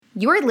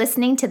You're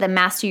listening to the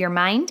Master Your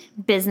Mind,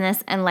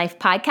 Business, and Life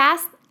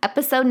podcast,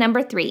 episode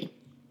number 3.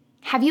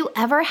 Have you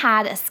ever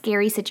had a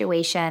scary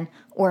situation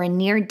or a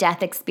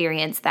near-death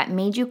experience that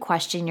made you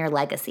question your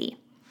legacy?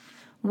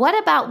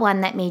 What about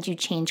one that made you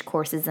change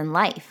courses in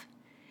life?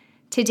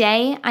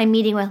 Today, I'm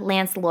meeting with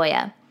Lance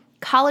Loya,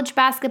 college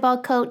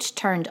basketball coach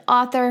turned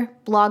author,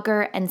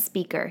 blogger, and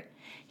speaker.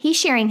 He's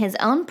sharing his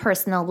own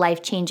personal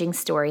life-changing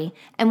story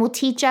and will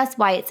teach us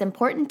why it's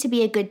important to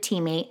be a good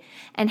teammate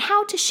and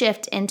how to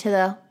shift into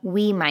the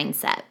we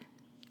mindset.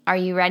 Are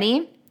you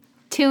ready?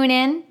 Tune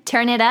in,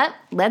 turn it up,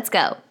 let's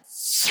go.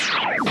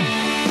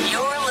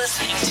 You're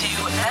listening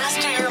to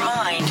Master Your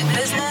Mind,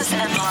 Business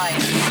and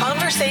Life.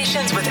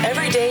 Conversations with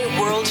everyday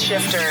world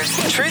shifters,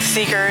 truth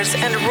seekers,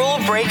 and rule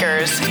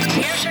breakers.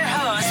 Here's your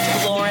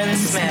host, Lauren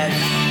Smith.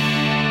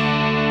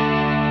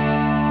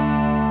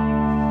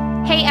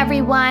 Hey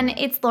everyone,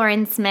 it's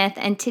Lauren Smith,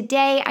 and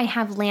today I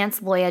have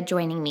Lance Loya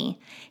joining me.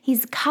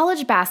 He's a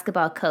college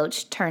basketball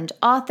coach turned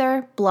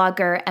author,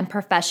 blogger, and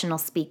professional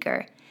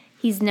speaker.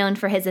 He's known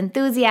for his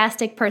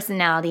enthusiastic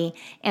personality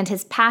and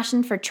his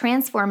passion for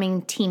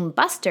transforming team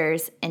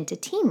busters into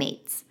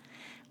teammates.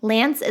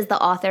 Lance is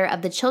the author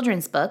of the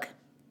children's book,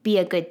 Be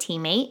a Good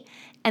Teammate,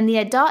 and the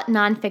adult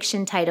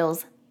nonfiction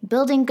titles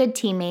Building Good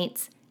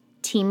Teammates,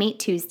 Teammate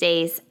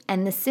Tuesdays,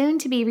 and the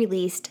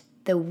soon-to-be-released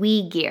The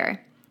We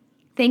Gear.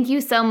 Thank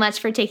you so much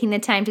for taking the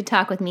time to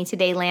talk with me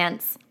today,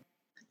 Lance.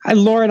 Hi,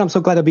 Lauren. I'm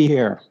so glad to be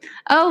here.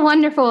 Oh,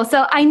 wonderful.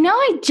 So I know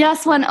I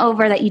just went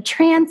over that you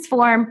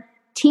transform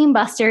team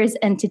busters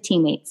into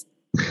teammates.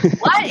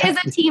 What is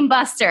a team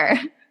buster?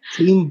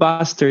 Team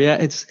buster. Yeah,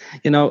 it's,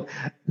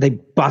 they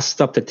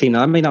bust up the team.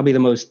 Now, that may not be the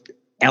most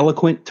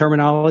eloquent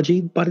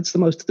terminology, but it's the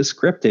most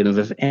descriptive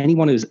of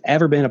anyone who's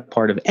ever been a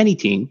part of any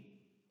team,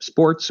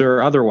 sports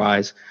or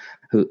otherwise,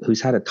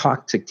 who's had a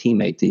toxic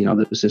teammate.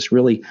 There's this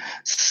really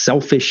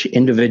selfish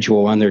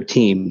individual on their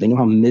team. They know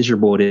how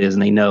miserable it is,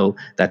 and they know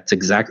that's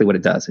exactly what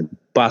it does. It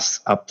busts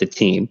up the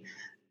team.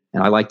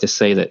 And I like to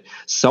say that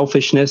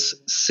selfishness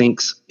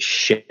sinks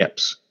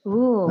ships.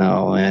 Ooh.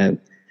 And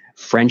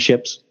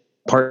friendships,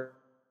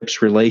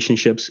 partnerships,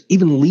 relationships,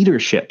 even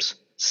leaderships.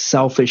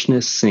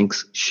 Selfishness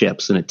sinks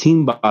ships. And a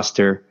team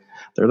buster,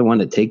 they're the one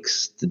that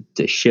takes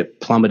the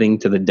ship plummeting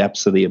to the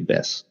depths of the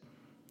abyss.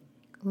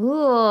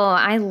 Ooh,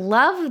 I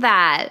love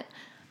that.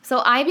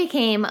 So I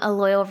became a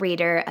loyal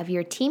reader of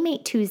your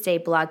Teammate Tuesday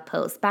blog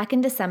post back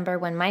in December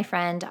when my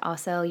friend,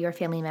 also your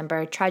family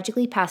member,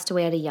 tragically passed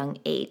away at a young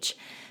age.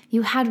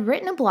 You had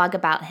written a blog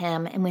about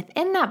him, and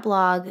within that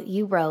blog,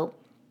 you wrote,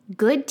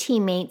 "Good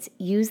teammates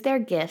use their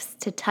gifts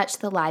to touch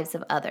the lives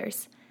of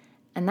others."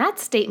 And that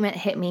statement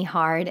hit me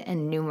hard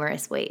in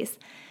numerous ways.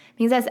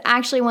 Because that's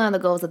actually one of the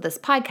goals of this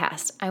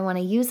podcast. I want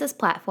to use this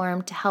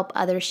platform to help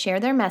others share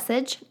their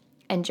message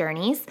and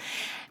journeys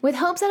with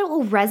hopes that it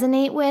will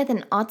resonate with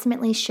and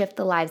ultimately shift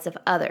the lives of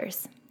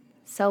others.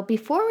 So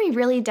before we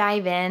really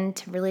dive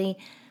into really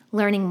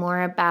learning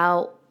more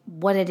about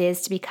what it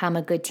is to become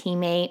a good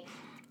teammate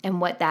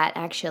and what that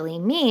actually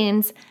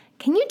means,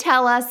 can you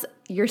tell us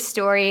your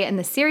story and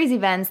the series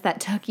events that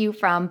took you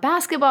from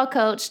basketball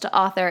coach to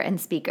author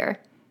and speaker?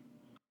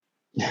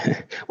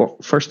 Well,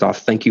 first off,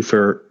 thank you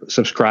for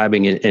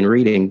subscribing and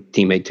reading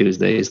Teammate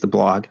Tuesdays, the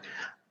blog.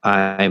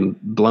 I'm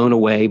blown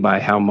away by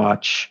how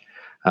much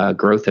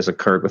growth has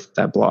occurred with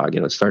that blog.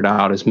 It started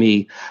out as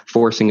me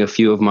forcing a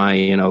few of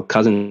my,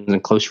 cousins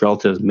and close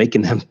relatives,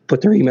 making them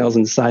put their emails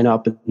and sign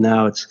up. And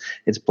now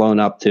it's blown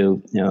up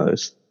to,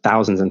 there's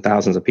thousands and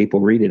thousands of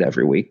people read it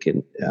every week.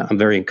 And I'm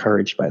very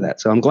encouraged by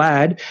that. So I'm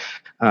glad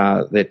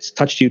that's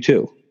touched you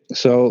too.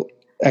 So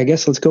I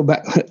guess let's go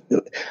back.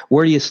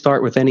 Where do you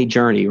start with any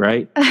journey,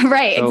 right?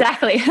 Right, so,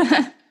 exactly.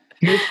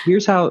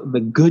 here's how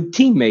the good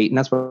teammate, and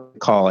that's what I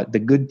call it, the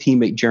good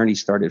teammate journey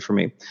started for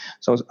me.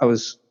 So I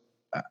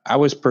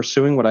was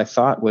pursuing what I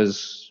thought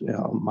was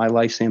my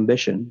life's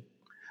ambition,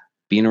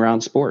 being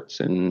around sports.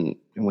 And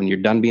when you're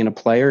done being a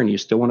player and you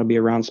still want to be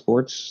around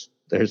sports,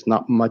 there's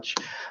not much,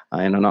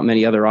 not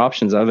many other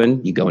options other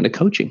than you go into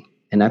coaching.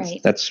 And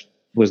that's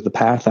was the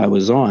path I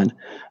was on.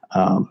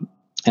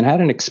 And I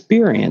had an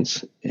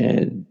experience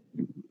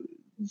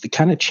that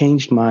kind of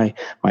changed my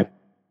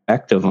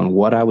perspective on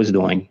what I was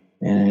doing,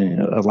 and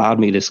it allowed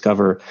me to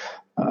discover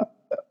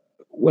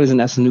what is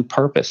in essence a new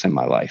purpose in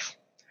my life.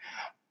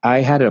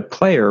 I had a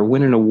player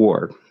win an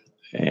award,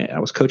 and I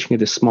was coaching at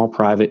this small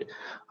private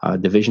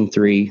Division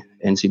III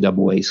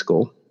NCAA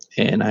school.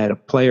 And I had a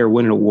player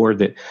win an award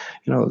that,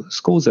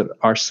 schools at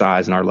our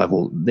size and our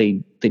level,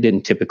 they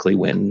didn't typically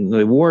win.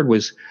 The award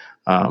was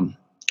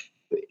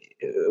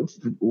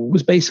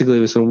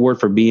basically an award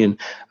for being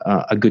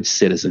a good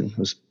citizen. It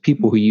was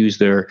people who use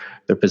their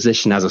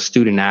position as a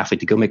student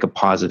athlete to go make a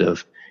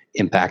positive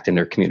impact in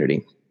their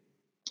community.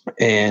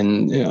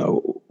 And,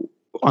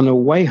 on the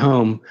way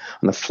home,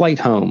 on the flight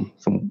home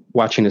from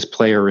watching this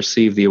player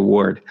receive the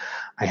award,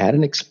 I had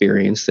an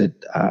experience that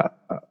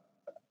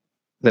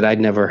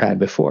I'd never had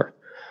before.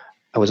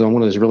 I was on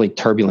one of those really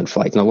turbulent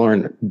flights. Now,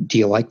 Lauren, do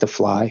you like to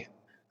fly?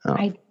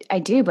 I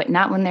do, but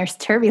not when there's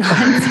turbulence.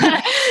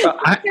 It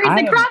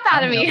scares the crap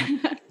out of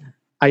me.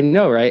 I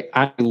know, right?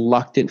 I'm a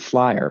reluctant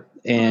flyer.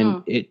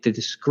 And to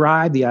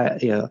describe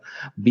the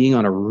being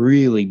on a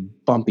really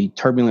bumpy,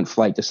 turbulent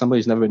flight to somebody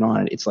who's never been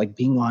on it, it's like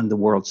being on the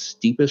world's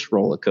steepest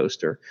roller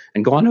coaster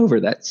and gone over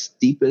that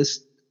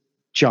steepest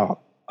jump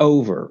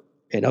over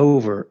and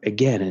over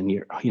again. And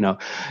your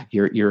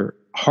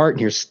heart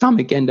and your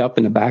stomach end up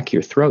in the back of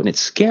your throat, and it's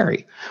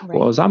scary. Right.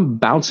 Well, as I'm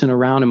bouncing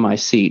around in my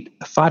seat,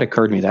 a thought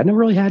occurred to me that I never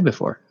really had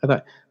before. I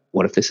thought,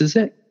 what if this is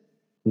it?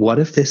 What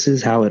if this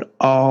is how it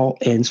all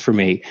ends for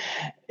me?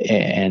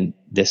 And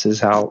this is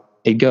how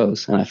it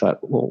goes. And I thought,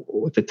 well,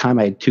 at the time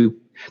I had 2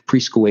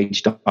 preschool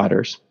age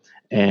daughters,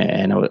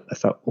 and I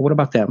thought, well, what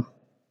about them?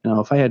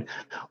 If I had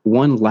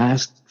one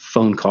last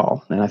phone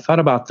call, and I thought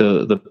about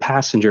the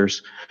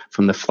passengers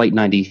from the Flight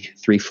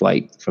 93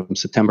 flight from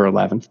September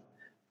 11th.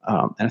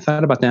 And I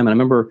thought about them, and I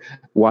remember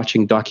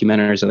watching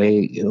documentaries.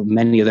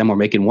 Many of them were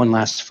making one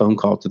last phone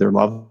call to their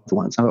loved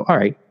ones. I thought, all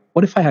right,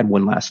 what if I had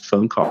one last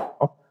phone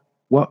call?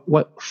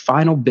 What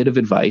final bit of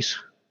advice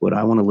would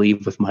I want to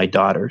leave with my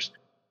daughters?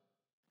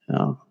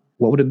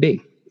 What would it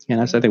be? And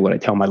I said, would I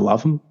tell them I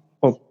love them?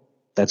 Well,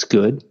 that's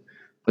good.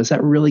 But is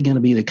that really going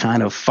to be the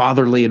kind of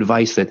fatherly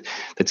advice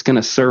that's going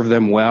to serve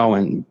them well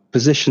and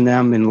position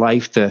them in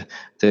life to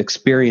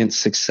experience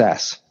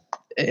success?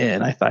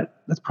 And I thought,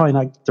 that's probably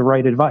not the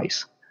right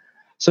advice.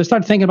 So I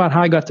started thinking about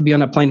how I got to be on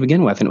that plane to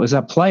begin with, and it was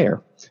that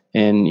player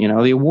and,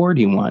 the award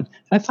he won. And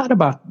I thought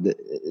about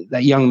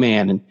that young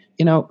man, and,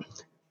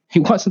 he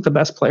wasn't the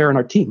best player on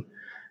our team.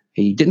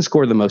 He didn't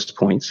score the most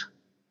points.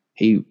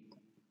 He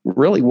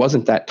really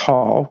wasn't that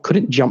tall,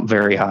 couldn't jump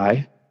very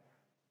high,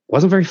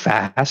 wasn't very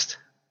fast.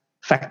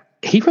 In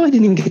fact, he really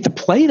didn't even get to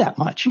play that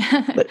much.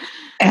 But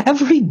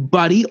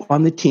everybody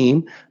on the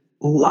team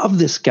loved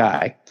this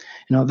guy.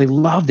 They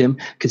loved him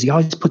because he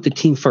always put the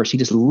team first. He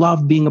just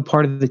loved being a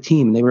part of the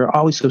team. And they were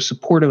always so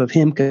supportive of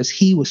him because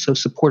he was so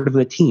supportive of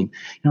the team.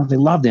 They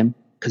loved him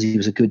because he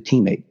was a good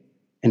teammate.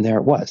 And there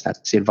it was.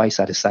 That's the advice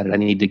I decided I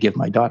needed to give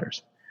my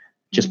daughters.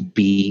 Just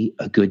be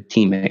a good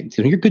teammate.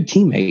 When you're a good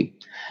teammate,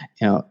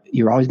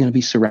 you're always going to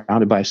be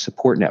surrounded by a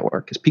support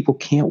network because people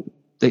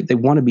they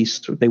want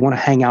to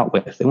hang out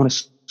with, they want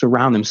to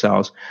surround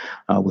themselves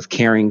with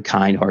caring,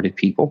 kind-hearted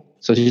people.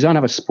 So you don't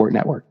have a support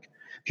network.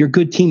 If you're a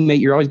good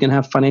teammate, you're always going to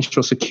have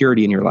financial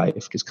security in your life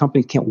because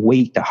companies can't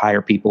wait to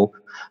hire people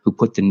who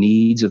put the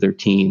needs of their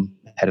team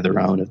ahead of their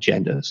own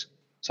agendas.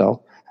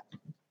 So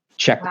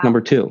check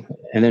number 2.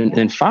 And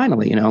then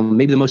finally,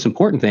 maybe the most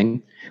important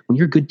thing, when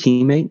you're a good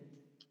teammate,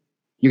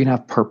 you're going to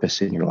have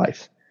purpose in your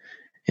life.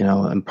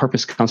 And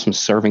purpose comes from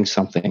serving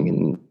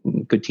something,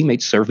 and good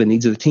teammates serve the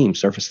needs of the team.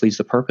 Service leads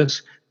to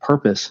purpose.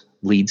 Purpose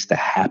leads to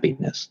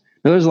happiness.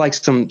 Now, there's like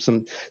some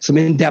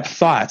in-depth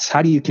thoughts.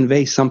 How do you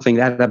convey something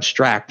that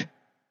abstract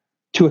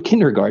to a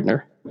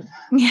kindergartner?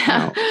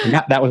 Yeah. And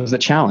that was the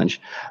challenge.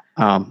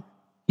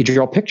 You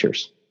draw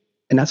pictures.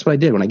 And that's what I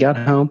did. When I got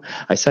home,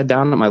 I sat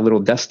down at my little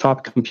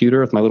desktop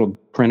computer with my little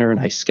printer, and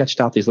I sketched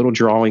out these little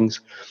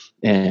drawings.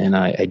 And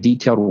I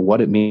detailed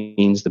what it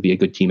means to be a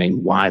good teammate,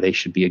 why they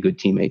should be a good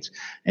teammates,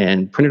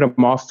 and printed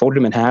them off, folded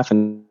them in half,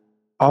 and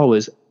all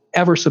was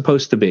ever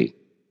supposed to be.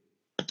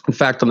 In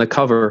fact, on the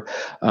cover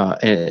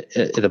in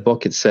the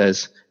book, it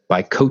says,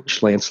 by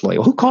Coach Lance Loy.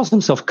 Well, who calls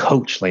himself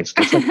Coach Lance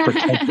Loy? It's like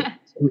pretentious.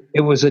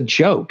 It was a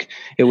joke.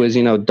 It was,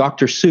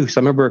 Dr. Seuss. I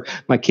remember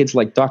my kids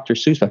like Dr.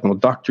 Seuss back then. Well,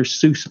 Dr.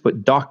 Seuss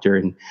put doctor,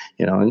 and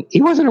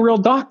he wasn't a real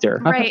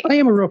doctor. Right. I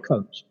am a real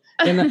coach.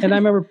 And I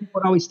remember people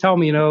would always tell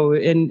me,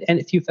 and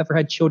if you've ever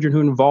had children who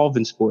are involved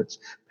in sports,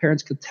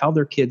 parents could tell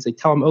their kids, they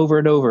tell them over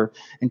and over,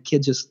 and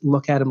kids just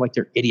look at them like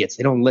they're idiots.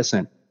 They don't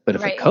listen. But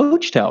if a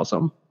coach tells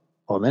them,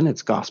 well, then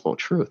it's gospel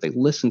truth. They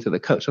listen to the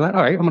coach. So all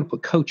right, I'm going to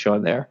put coach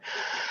on there.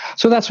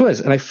 So that's what it is.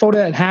 And I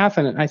folded it in half,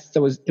 and it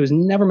was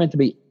never meant to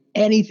be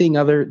anything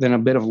other than a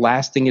bit of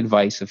lasting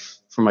advice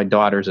for my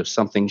daughters if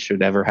something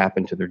should ever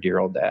happen to their dear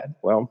old dad.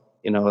 Well,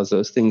 as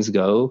those things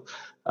go,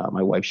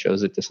 my wife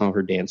shows it to some of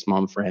her dance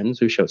mom friends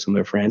who show some of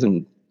their friends,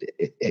 and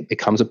it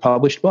becomes a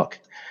published book.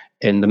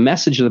 And the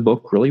message of the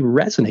book really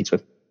resonates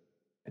with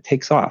it,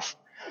 takes off.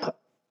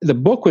 The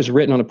book was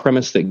written on a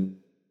premise that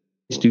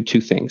do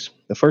 2 things.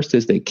 The first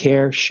is they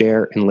care,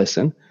 share, and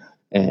listen.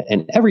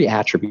 And every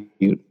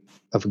attribute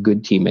of a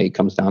good teammate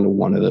comes down to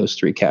one of those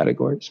 3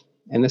 categories.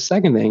 And the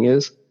second thing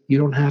is you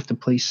don't have to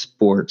play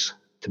sports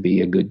to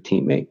be a good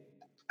teammate.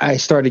 I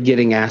started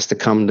getting asked to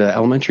come to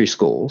elementary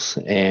schools,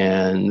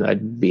 and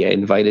I'd be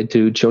invited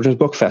to children's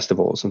book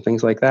festivals and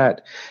things like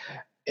that.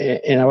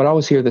 And I would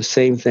always hear the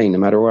same thing no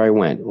matter where I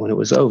went. When it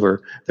was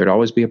over, there'd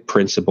always be a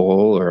principal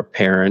or a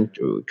parent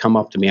who would come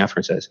up to me after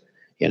and says,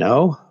 you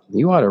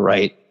ought to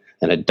write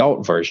an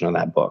adult version of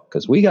that book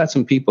because we got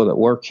some people that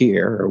work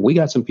here, or we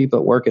got some people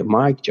that work at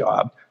my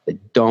job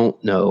that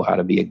don't know how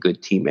to be a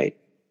good teammate.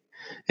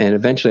 And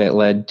eventually it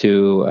led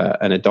to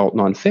an adult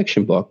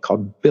nonfiction book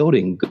called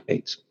Building Good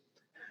Mates.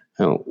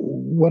 Now,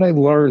 what I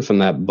learned from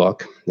that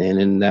book and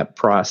in that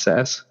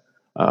process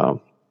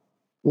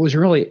was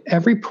really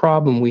every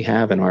problem we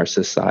have in our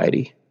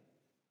society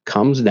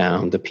comes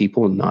down to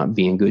people not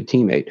being good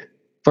teammate.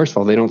 First of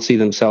all, they don't see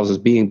themselves as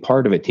being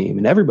part of a team,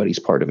 and everybody's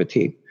part of a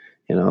team.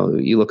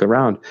 You look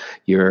around,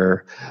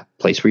 your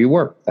place where you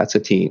work, that's a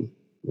team.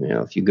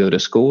 If you go to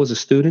school as a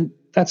student,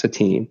 that's a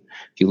team.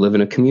 If you live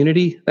in a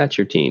community, that's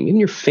your team. Even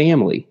your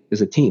family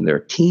is a team. There are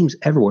teams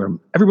everywhere.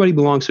 Everybody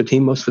belongs to a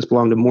team. Most of us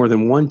belong to more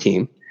than one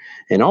team.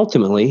 And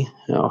ultimately,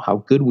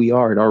 how good we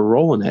are at our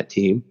role in that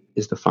team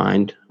is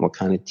defined what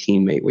kind of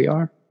teammate we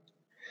are.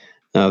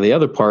 Now, the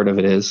other part of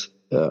it is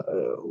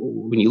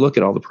when you look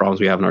at all the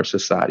problems we have in our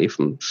society,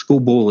 from school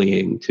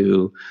bullying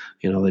to,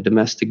 the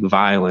domestic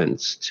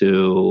violence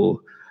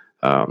to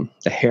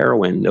the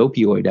heroin,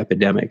 opioid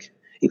epidemic,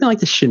 even like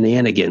the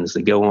shenanigans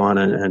that go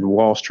on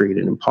Wall Street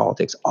and in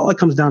politics, all it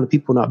comes down to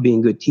people not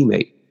being good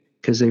teammates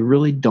because they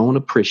really don't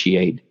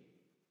appreciate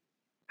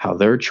how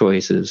their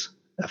choices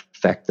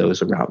affect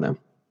those around them,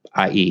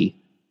 i.e.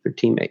 their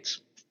teammates.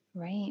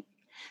 Right.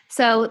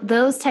 So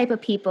those type of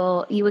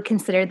people, you would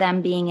consider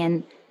them being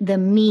in the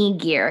me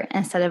gear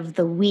instead of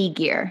the we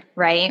gear,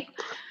 right?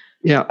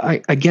 Yeah,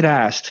 I get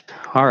asked,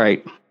 all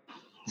right,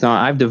 so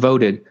I've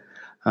devoted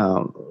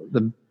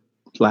the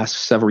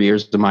last several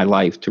years of my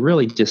life to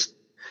really just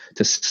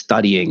to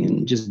studying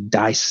and just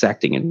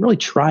dissecting and really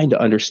trying to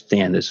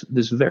understand this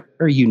very,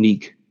 very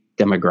unique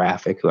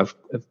demographic who I've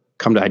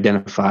come to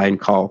identify and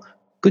call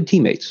good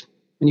teammates.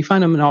 And you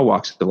find them in all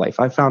walks of life.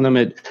 I found them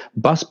at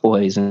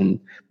busboys and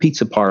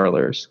pizza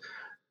parlors,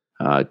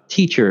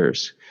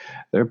 teachers,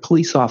 they're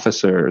police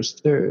officers.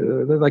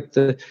 They're like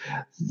the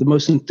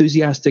most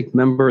enthusiastic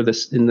member of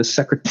in the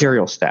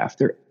secretarial staff.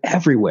 They're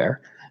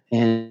everywhere.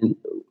 And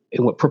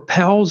what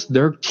propels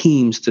their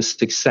teams to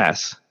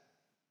success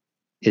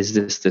is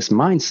this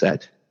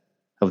mindset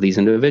of these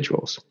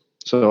individuals.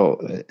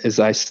 So as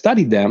I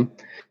studied them,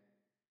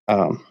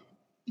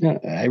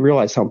 I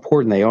realized how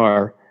important they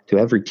are to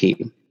every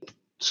team.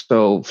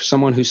 So for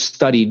someone who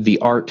studied the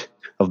art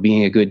of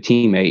being a good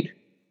teammate,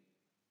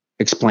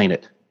 explain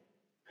it.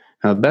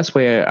 Now, the best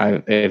way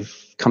I've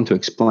come to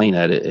explain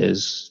that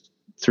is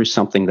through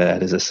something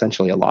that is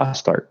essentially a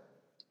lost art,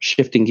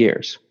 shifting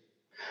gears.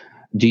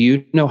 Do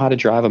you know how to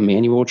drive a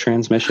manual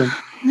transmission?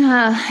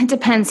 It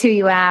depends who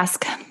you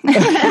ask.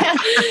 Because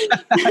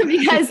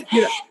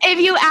if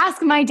you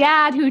ask my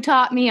dad, who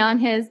taught me on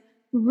his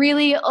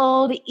really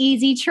old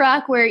easy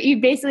truck where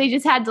you basically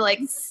just had to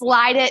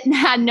slide it and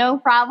had no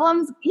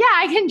problems. Yeah,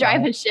 I can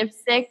drive a shift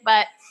stick,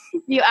 but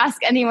if you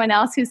ask anyone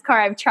else whose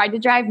car I've tried to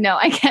drive, no,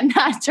 I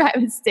cannot drive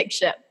a stick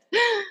shift.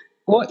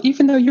 Well,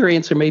 even though your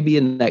answer may be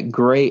in that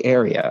gray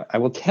area, I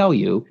will tell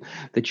you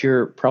that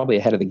you're probably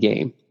ahead of the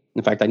game.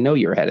 In fact, I know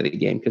you're ahead of the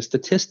game because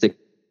statistically,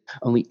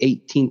 only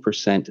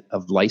 18%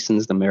 of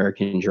licensed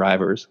American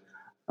drivers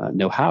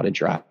know how to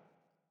drive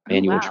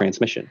manual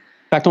transmission.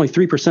 In fact, only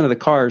 3% of the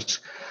cars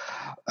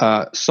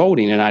sold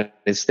in the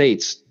United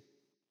States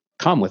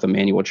come with a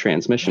manual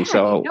transmission. Yeah,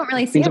 so you don't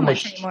really see them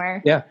much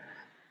anymore. Yeah.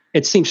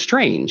 It seems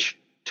strange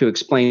to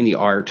explain the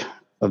art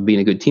of being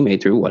a good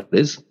teammate through what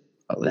is,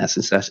 in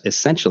essence,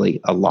 essentially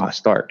a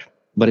lost art.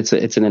 But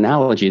it's an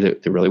analogy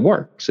that really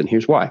works. And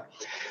here's why.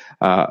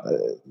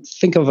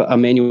 Think of a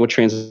manual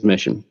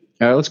transmission.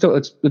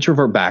 Let's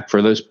revert back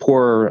for those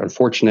poor,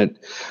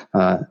 unfortunate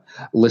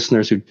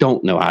listeners who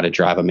don't know how to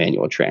drive a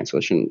manual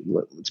transmission.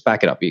 Let's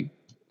back it up.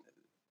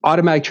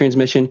 Automatic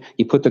transmission,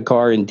 you put the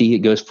car in D, it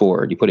goes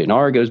forward. You put it in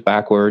R, it goes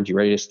backward. You're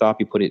ready to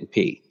stop, you put it in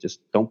P. Just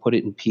don't put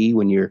it in P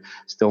when you're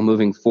still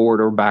moving forward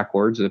or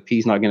backwards. The P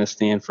is not going to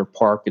stand for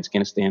park. It's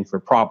going to stand for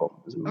problem.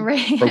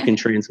 Right. Broken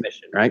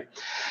transmission, right?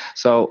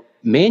 So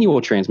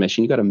manual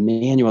transmission, you got to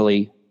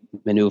manually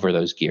maneuver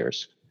those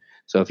gears.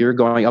 So if you're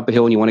going up a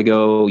hill and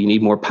you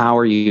need more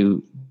power,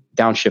 you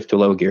downshift to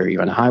low gear.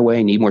 You're on a highway,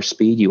 you need more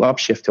speed, you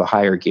upshift to a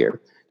higher gear.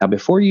 Now,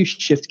 before you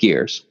shift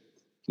gears,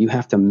 you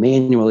have to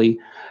manually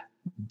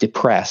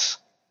depress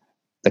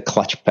the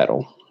clutch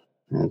pedal.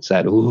 And it's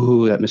that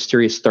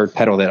mysterious third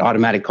pedal that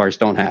automatic cars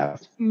don't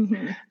have.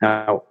 Mm-hmm.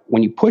 Now,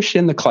 when you push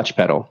in the clutch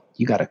pedal,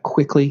 you got to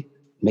quickly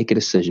make a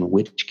decision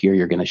which gear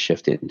you're going to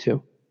shift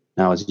into.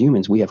 Now, as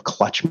humans, we have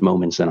clutch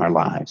moments in our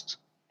lives.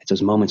 It's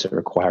those moments that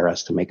require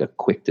us to make a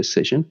quick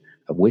decision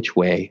of which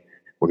way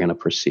we're going to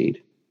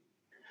proceed.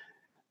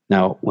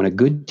 Now, when a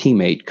good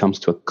teammate comes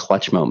to a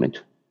clutch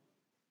moment,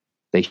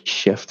 they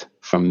shift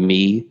from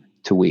me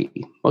to we.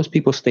 Most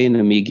people stay in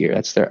the me gear.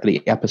 That's the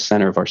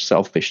epicenter of our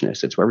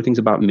selfishness. It's where everything's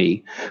about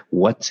me.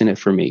 What's in it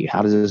for me?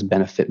 How does this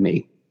benefit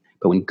me?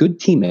 But when good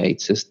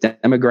teammates, this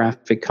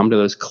demographic, come to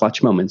those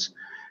clutch moments,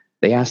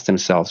 they ask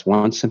themselves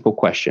one simple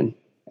question,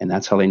 and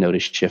that's how they know to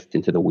shift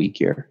into the we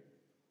gear.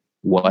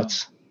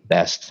 What's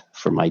best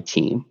for my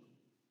team?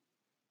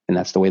 And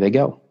that's the way they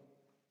go.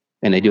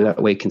 And they do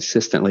that way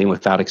consistently and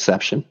without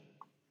exception.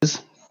 This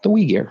is the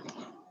we gear.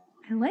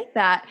 I like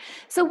that.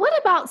 So what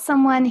about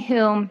someone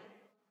who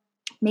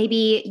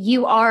maybe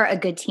you are a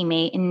good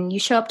teammate and you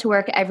show up to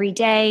work every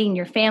day in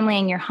your family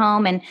and your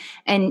home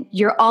and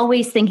you're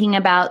always thinking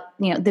about,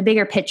 the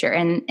bigger picture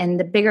and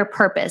the bigger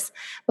purpose.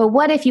 But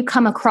what if you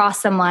come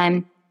across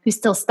someone who's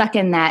still stuck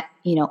in that,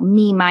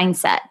 me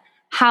mindset?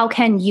 How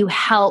can you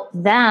help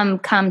them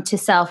come to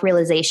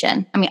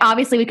self-realization? I mean,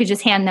 obviously we could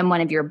just hand them one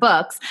of your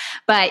books,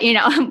 but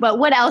but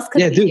what else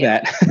could we do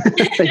that?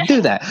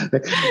 Do that.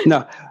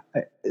 No,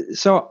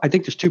 So I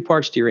think there's two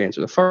parts to your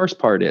answer. The first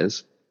part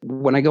is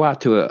when I go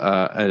out to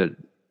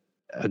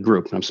a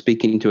group and I'm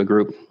speaking to a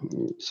group,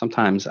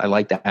 sometimes I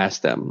like to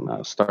ask them,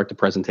 I'll start the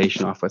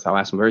presentation off with, I'll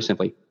ask them very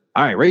simply,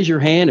 all right, raise your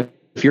hand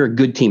if you're a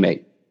good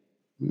teammate.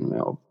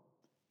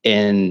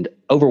 And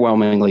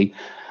overwhelmingly,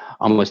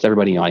 almost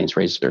everybody in the audience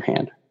raises their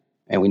hand.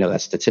 And we know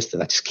that statistic,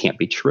 that just can't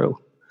be true.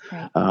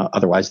 Right.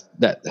 Otherwise,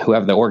 that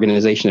whoever the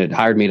organization had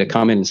hired me to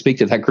come in and speak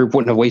to that group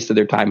wouldn't have wasted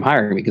their time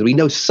hiring me, because we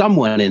know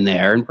someone in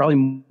there, and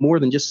probably more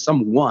than just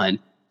someone,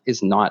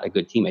 is not a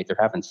good teammate. They're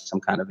having some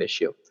kind of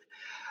issue.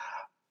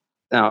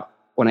 Now,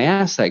 when I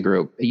ask that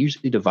group, it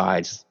usually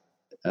divides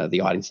the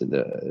audience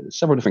into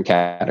several different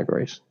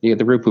categories. You get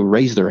the group who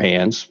raise their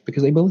hands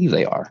because they believe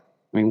they are.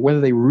 I mean,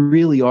 whether they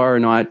really are or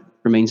not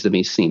remains to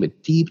be seen,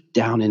 but deep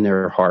down in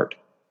their heart,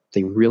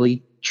 they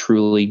really,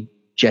 truly,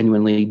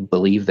 genuinely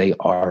believe they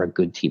are a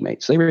good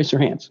teammate. So they raise their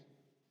hands.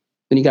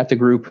 Then you got the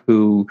group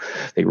who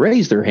they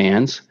raise their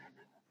hands,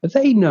 but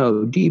they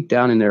know deep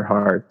down in their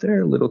heart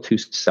they're a little too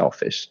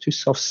selfish, too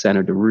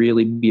self-centered to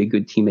really be a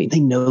good teammate. They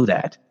know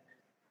that,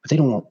 but they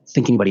don't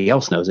think anybody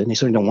else knows it. And they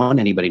certainly don't want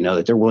anybody to know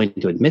that. They're willing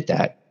to admit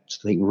that.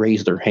 So they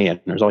raise their hand.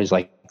 And there's always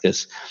like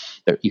this,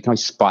 you can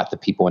always spot the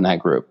people in that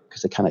group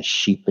because they kind of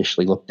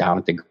sheepishly look down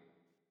at the group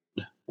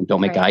and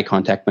don't make eye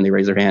contact when they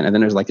raise their hand. And then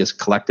there's like this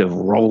collective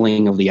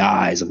rolling of the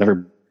eyes of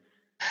everybody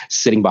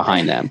sitting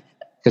behind them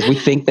because we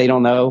think they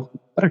don't know,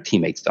 but our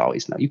teammates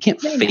always know. You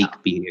can't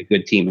fake being a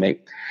good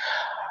teammate.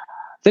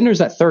 Then there's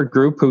that third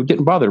group who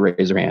didn't bother to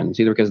raise their hands,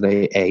 either because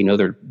they, A, know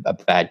they're a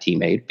bad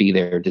teammate, B,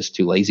 they're just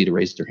too lazy to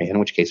raise their hand, in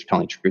which case they're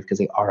telling the truth because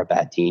they are a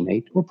bad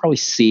teammate, or probably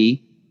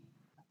C,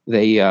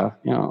 they,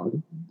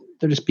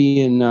 they're just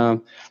being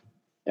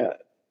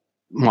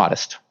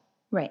modest.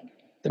 Right.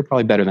 They're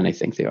probably better than they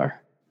think they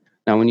are.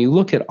 Now, when you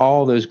look at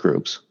all those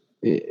groups,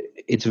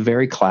 it's a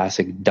very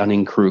classic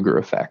Dunning-Kruger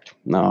effect.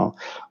 Now,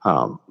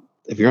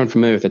 if you're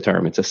unfamiliar with the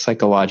term, it's a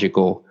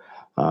psychological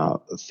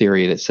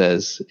theory that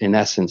says, in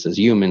essence, as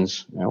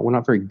humans, we're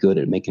not very good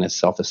at making a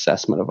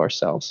self-assessment of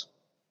ourselves.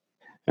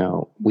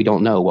 We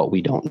don't know what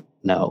we don't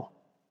know.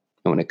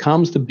 And when it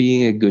comes to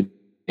being a good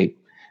teammate,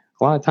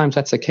 a lot of times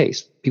that's the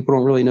case. People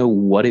don't really know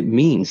what it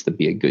means to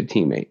be a good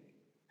teammate.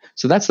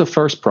 So that's the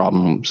first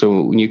problem.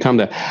 So when you come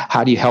to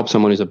how do you help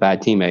someone who's a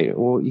bad teammate?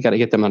 Well, you got to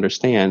get them to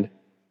understand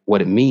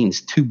what it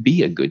means to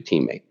be a good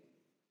teammate.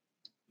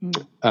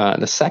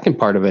 The second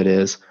part of it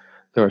is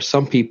there are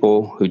some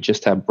people who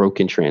just have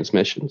broken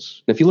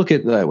transmissions. If you look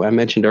at, I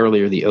mentioned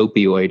earlier, the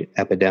opioid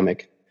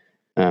epidemic,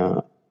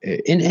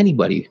 in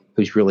anybody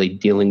who's really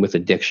dealing with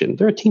addiction,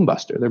 they're a team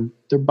buster.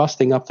 They're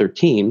busting up their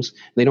teams.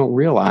 They don't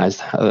realize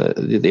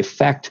the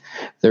effect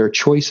their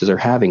choices are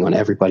having on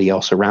everybody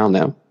else around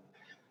them.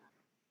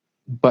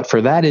 But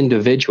for that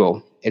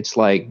individual, it's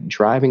like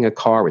driving a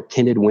car with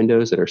tinted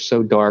windows that are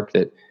so dark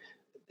that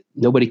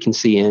nobody can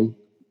see in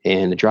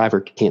and the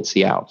driver can't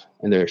see out.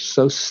 And they're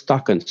so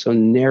stuck and so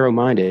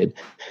narrow-minded,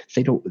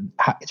 they don't.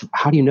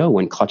 How do you know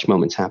when clutch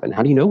moments happen?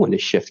 How do you know when to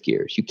shift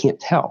gears? You can't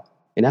tell.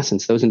 In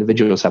essence, those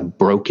individuals have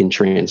broken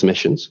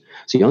transmissions.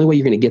 So the only way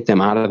you're going to get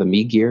them out of the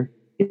me gear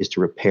is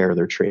to repair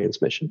their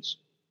transmissions.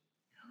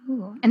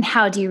 Ooh. And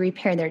how do you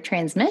repair their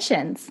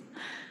transmissions?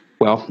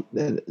 Well,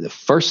 the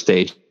first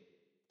stage,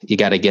 you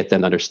got to get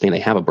them to understand they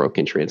have a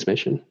broken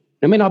transmission.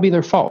 It may not be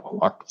their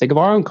fault. Think of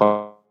our own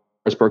cars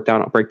break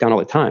down all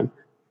the time.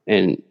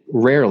 And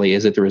rarely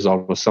is it the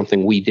result of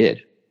something we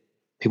did.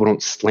 People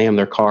don't slam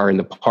their car in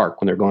the park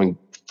when they're going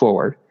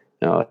forward.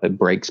 It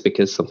breaks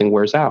because something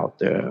wears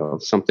out.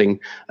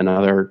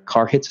 Another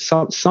car hits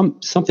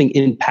something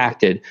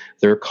impacted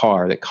their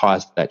car that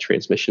caused that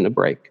transmission to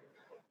break.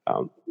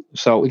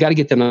 So we got to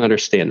get them to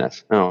understand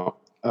this. Now,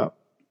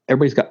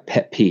 everybody's got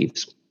pet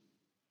peeves.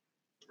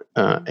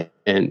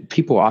 And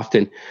people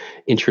often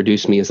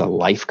introduce me as a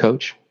life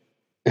coach.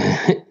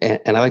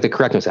 and I like to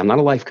correct them and say, I'm not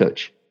a life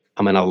coach.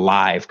 I'm an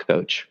alive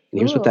coach. And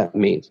here's what that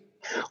means.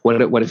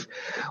 What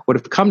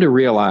I've come to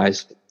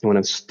realize when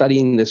I'm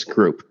studying this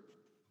group,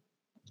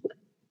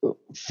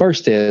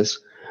 first is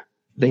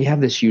they have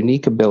this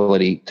unique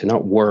ability to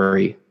not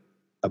worry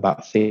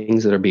about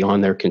things that are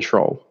beyond their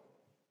control,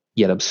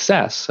 yet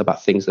obsess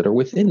about things that are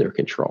within their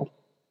control.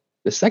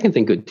 The second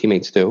thing good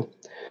teammates do,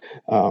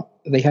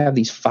 they have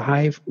these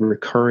 5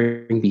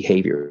 recurring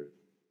behaviors.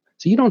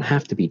 So you don't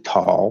have to be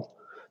tall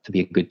to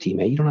be a good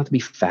teammate. You don't have to be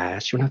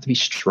fast. You don't have to be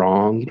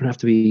strong. You don't have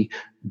to be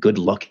good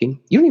looking.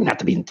 You don't even have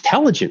to be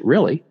intelligent,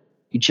 really.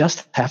 You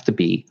just have to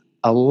be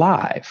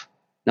alive.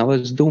 Now,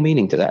 there's dual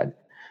meaning to that.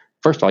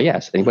 First of all,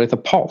 yes, anybody with a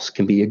pulse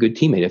can be a good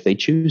teammate if they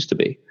choose to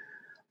be.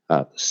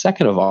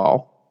 Second of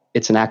all,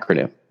 it's an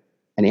acronym.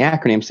 And the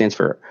acronym stands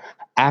for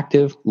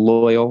active,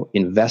 loyal,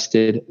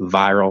 invested,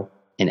 viral,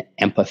 and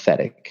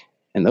empathetic.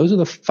 And those are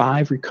the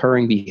 5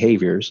 recurring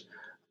behaviors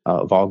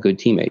of all good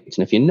teammates.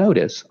 And if you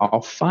notice,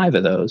 all 5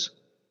 of those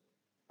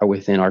are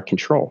within our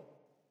control.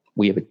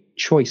 We have a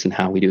choice in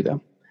how we do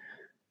them.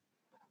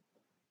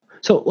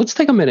 So let's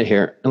take a minute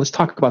here and let's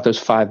talk about those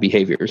 5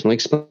 behaviors and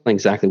let's explain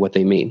exactly what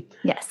they mean.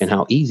 Yes. And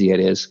how easy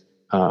it is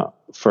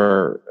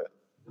for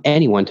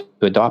anyone to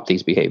adopt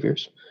these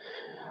behaviors.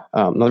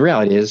 Now the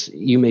reality is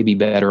you may be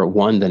better at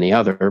one than the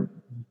other,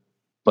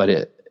 but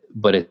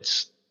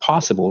it's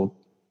possible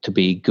to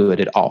be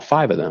good at all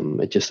five of them.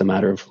 It's just a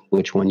matter of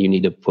which one you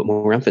need to put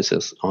more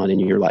emphasis on in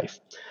your life.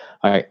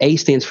 All right, A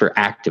stands for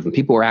active, and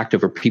people who are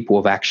active are people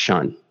of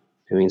action.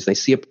 It means they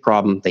see a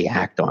problem, they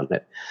act on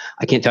it.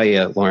 I can't tell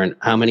you, Lauren,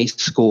 how many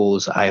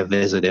schools I have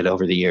visited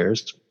over the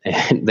years,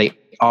 and they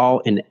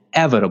all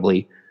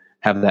inevitably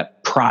have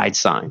that pride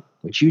sign,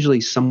 which usually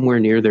somewhere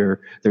near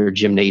their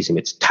gymnasium.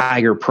 It's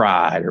tiger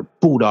pride or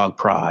bulldog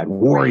pride,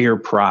 warrior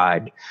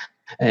pride.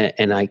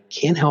 And I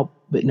can't help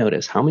but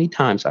notice how many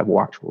times I've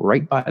walked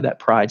right by that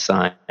pride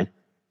sign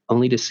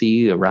only to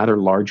see a rather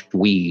large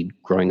weed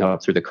growing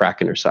up through the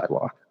crack in their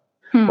sidewalk.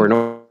 Or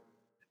an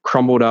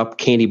crumbled up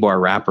candy bar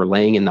wrapper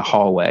laying in the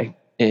hallway.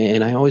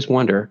 And I always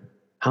wonder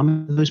how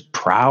many of those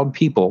proud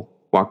people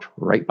walked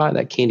right by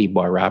that candy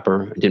bar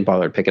wrapper and didn't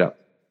bother to pick it up.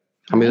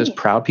 How many of those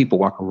proud people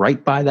walked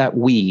right by that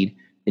weed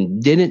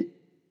and didn't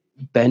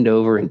bend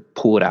over and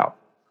pull it out?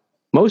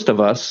 Most of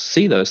us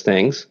see those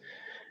things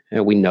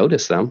and we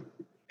notice them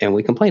and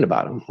we complain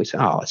about them. We say,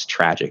 oh, it's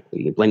tragic.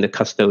 You blame the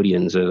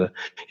custodians or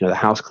the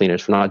house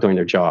cleaners for not doing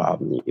their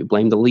job. You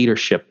blame the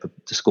leadership of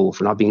the school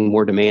for not being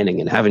more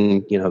demanding and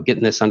having,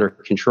 getting this under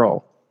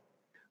control.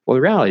 Well,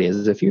 the reality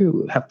is if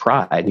you have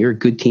pride and you're a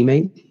good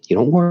teammate, you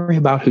don't worry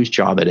about whose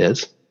job it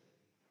is.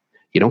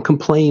 You don't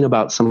complain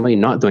about somebody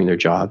not doing their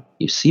job.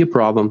 You see a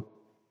problem,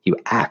 you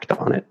act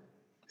on it.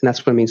 And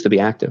that's what it means to be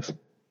active.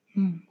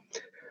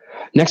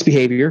 Next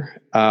behavior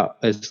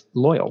is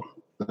loyal.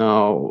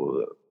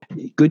 Now,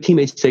 good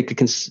teammates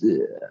take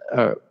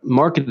a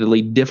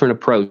markedly different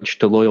approach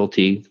to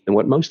loyalty than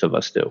what most of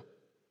us do.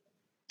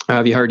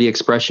 Have you heard the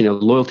expression,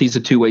 loyalty is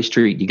a two-way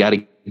street. You got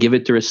to give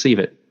it to receive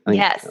it?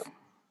 Yes.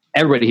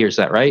 Everybody hears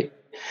that, right?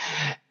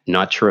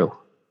 Not true.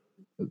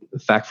 In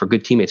fact, for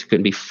good teammates, it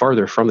couldn't be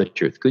farther from the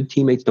truth. Good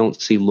teammates don't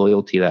see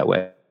loyalty that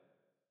way.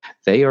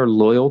 They are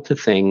loyal to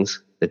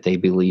things that they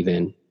believe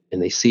in,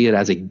 and they see it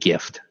as a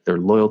gift. Their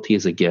loyalty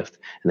is a gift,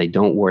 and they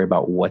don't worry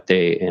about what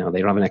they don't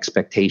have an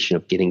expectation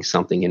of getting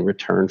something in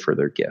return for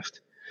their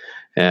gift.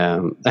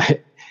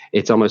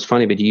 It's almost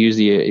funny, but you use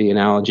the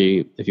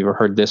analogy, if you've ever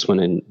heard this one,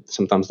 and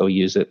sometimes they'll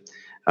use it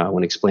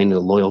when explaining the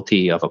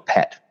loyalty of a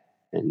pet.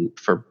 And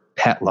for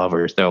pet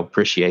lovers, they'll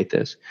appreciate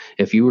this.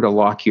 If you were to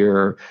lock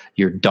your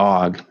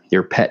dog,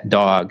 your pet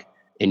dog,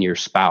 and your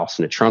spouse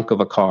in the trunk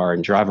of a car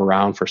and drive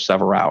around for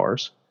several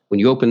hours, when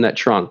you open that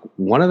trunk,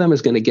 one of them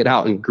is going to get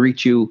out and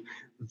greet you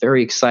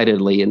very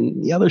excitedly,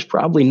 and the other's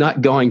probably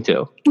not going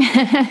to.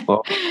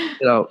 Well,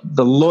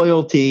 the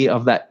loyalty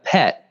of that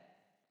pet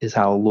is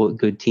how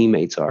good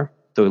teammates are.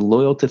 They're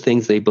loyal to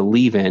things they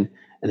believe in,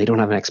 and they don't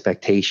have an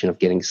expectation of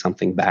getting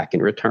something back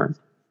in return.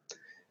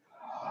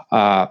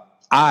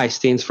 I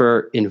stands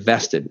for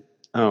invested.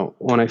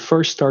 When I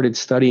first started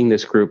studying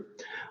this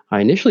group, I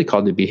initially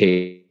called the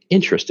behavior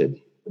interested,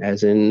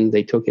 as in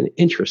they took an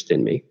interest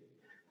in me.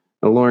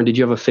 Now, Lauren, did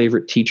you have a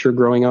favorite teacher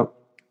growing up?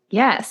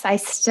 Yes, I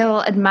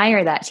still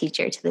admire that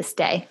teacher to this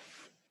day.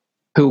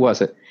 Who was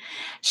it?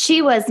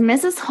 She was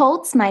Mrs.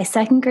 Holtz, my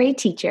second grade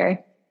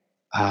teacher.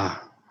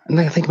 And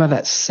I think about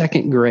that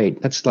second grade.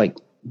 That's like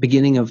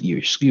beginning of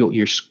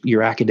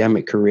your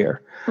academic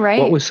career. Right.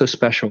 What was so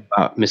special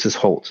about Mrs.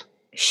 Holtz?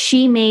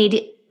 She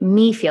made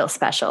me feel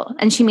special,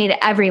 and she made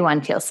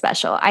everyone feel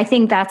special. I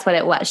think that's what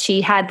it was. She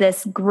had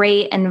this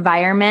great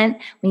environment.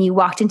 When you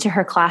walked into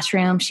her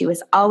classroom, she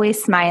was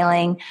always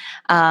smiling.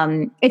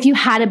 If you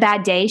had a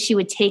bad day, she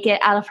would take it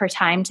out of her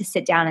time to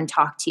sit down and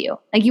talk to you.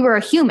 Like you were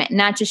a human,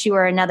 not just you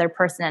were another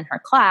person in her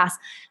class.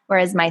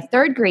 Whereas my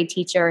third grade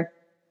teacher,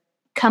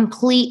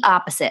 complete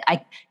opposite.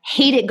 I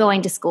hated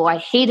going to school. I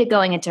hated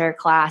going into her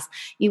class.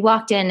 You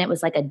walked in, it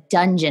was like a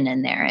dungeon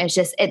in there. It's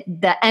just,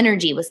 the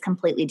energy was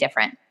completely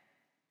different.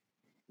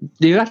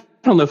 Dude, I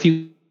don't know if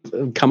you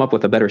come up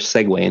with a better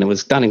segue, and it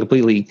was done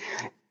completely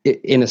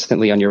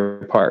innocently on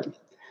your part.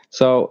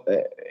 So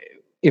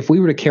if we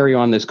were to carry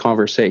on this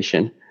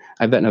conversation,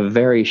 I bet in a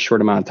very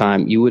short amount of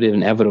time, you would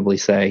inevitably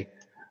say,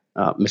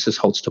 Mrs.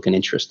 Holtz took an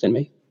interest in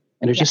me.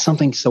 And there's just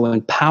something so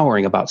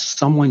empowering about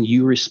someone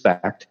you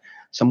respect,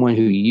 someone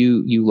who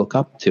you look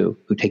up to,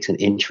 who takes an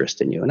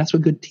interest in you. And that's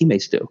what good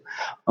teammates do.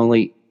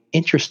 Only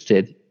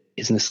interested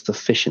isn't a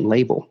sufficient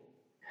label.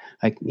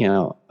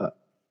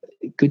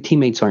 Good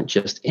teammates aren't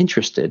just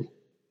interested,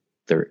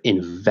 they're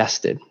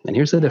invested. And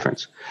here's the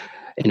difference.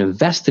 An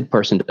invested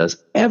person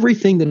does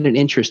everything that an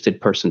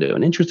interested person do.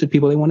 An interested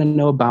people, they want to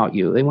know about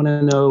you. They want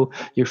to know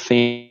your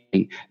family.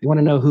 They want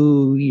to know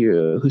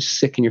who's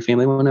sick in your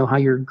family. They want to know how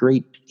your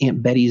great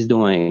Aunt Betty's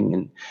doing.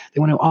 And they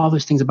want to know all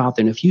those things about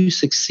them. If you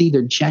succeed,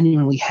 they're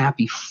genuinely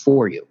happy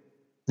for you.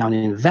 Now, an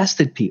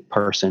invested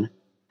person, an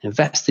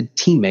invested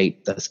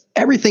teammate does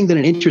everything that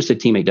an interested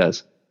teammate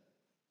does,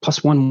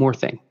 plus one more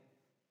thing.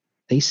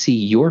 They see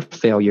your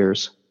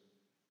failures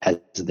as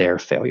their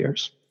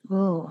failures.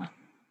 Oh,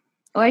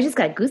 I just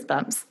got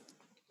goosebumps.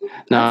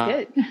 Now,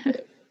 That's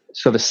good.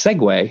 So the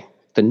segue,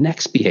 the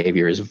next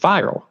behavior is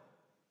viral.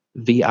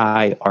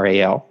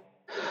 VIRAL.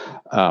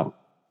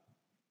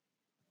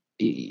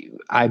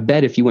 I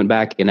bet if you went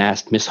back and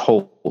asked Miss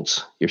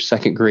Holtz, your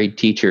second grade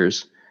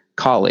teacher's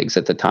colleagues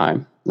at the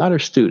time, not her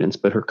students,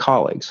 but her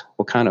colleagues,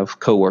 what kind of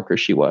coworker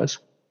she was,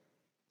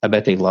 I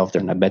bet they loved her,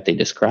 and I bet they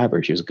describe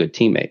her. She was a good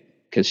teammate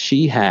because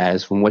she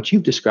has, from what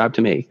you've described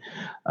to me,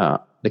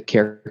 the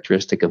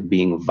characteristic of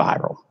being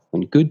viral.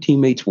 When good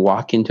teammates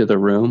walk into the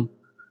room,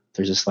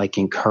 there's this like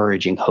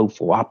encouraging,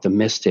 hopeful,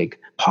 optimistic,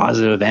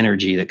 positive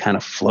energy that kind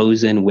of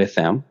flows in with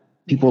them.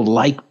 People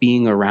like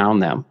being around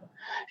them.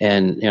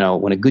 And,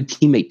 when a good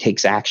teammate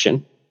takes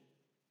action,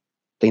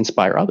 they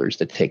inspire others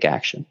to take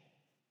action.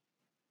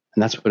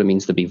 And that's what it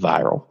means to be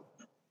viral.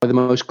 Are the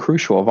most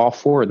crucial of all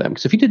four of them.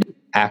 Because if you did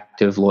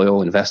active,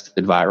 loyal,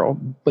 invested, viral,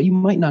 but you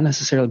might not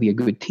necessarily be a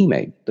good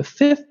teammate. The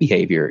fifth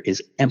behavior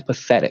is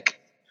empathetic.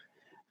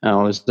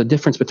 Now, there's the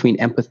difference between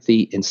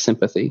empathy and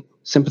sympathy.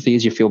 Sympathy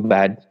is you feel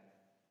bad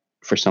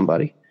for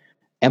somebody.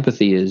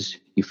 Empathy is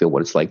you feel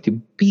what it's like to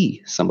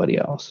be somebody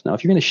else. Now,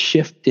 if you're going to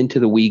shift into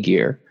the we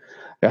gear,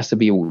 there has to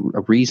be a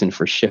reason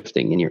for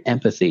shifting, and your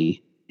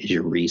empathy is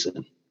your reason.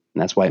 And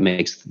that's why it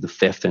makes the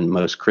fifth and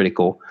most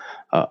critical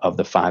of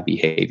the five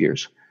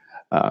behaviors.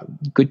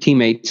 Good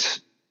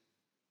teammates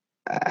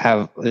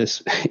have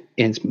this,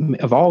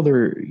 of all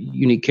their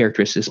unique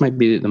characteristics, this might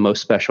be the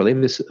most special. They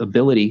have this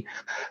ability,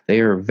 they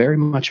are very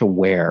much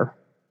aware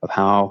of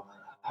how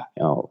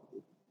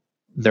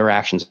their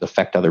actions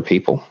affect other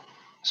people,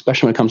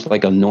 especially when it comes to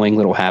like annoying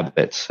little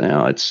habits.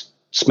 It's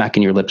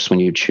smacking your lips when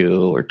you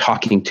chew or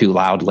talking too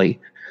loudly,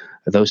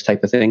 or those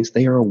type of things.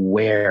 They are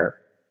aware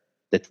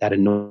that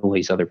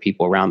annoys other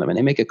people around them, and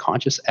they make a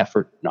conscious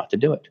effort not to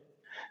do it.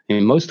 I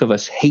mean, most of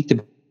us hate to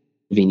be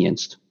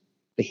inconvenienced.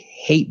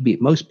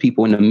 Most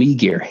people in the me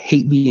gear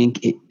hate being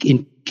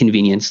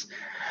inconvenienced,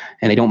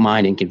 and they don't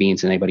mind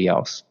inconveniencing anybody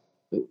else.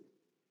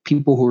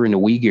 People who are in the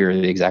we gear are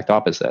the exact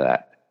opposite of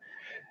that.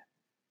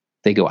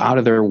 They go out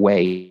of their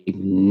way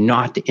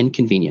not to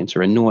inconvenience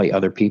or annoy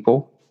other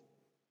people,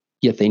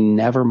 yet they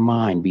never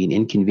mind being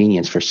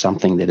inconvenienced for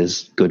something that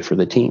is good for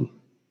the team.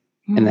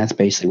 Mm. And that's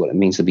basically what it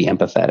means to be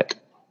empathetic.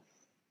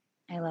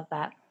 I love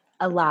that.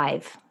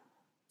 Alive.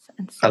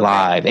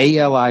 Alive.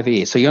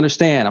 ALIVE. So you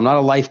understand, I'm not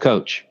a life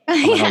coach.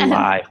 I'm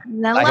alive.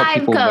 I help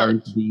people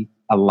learn to be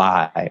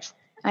alive.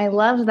 I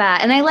love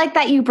that. And I like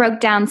that you broke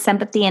down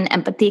sympathy and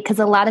empathy, because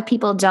a lot of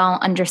people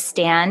don't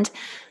understand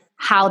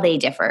how they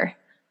differ.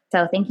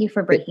 So thank you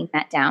for breaking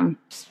that down.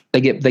 They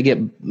get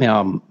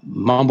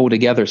mumbled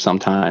together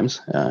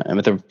sometimes,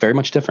 but they're very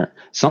much different.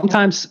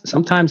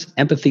 Sometimes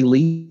empathy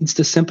leads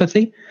to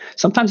sympathy.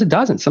 Sometimes it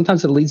doesn't.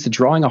 Sometimes it leads to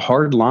drawing a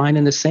hard line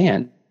in the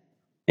sand,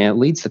 and it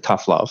leads to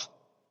tough love.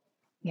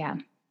 Yeah,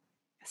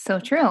 so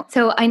true.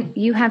 So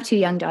you have two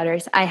young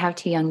daughters. I have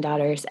two young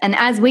daughters. And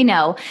as we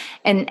know,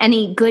 and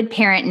any good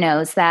parent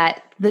knows,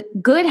 that the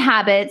good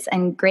habits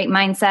and great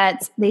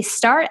mindsets, they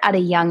start at a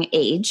young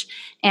age.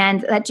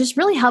 And that just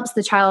really helps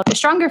the child a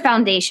stronger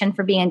foundation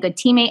for being a good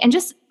teammate and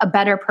just a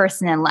better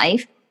person in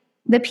life.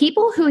 The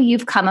people who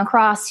you've come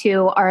across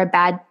who are a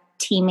bad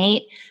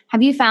teammate,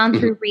 have you found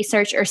through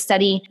research or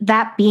study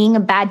that being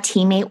a bad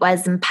teammate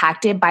was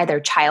impacted by their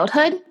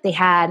childhood? They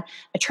had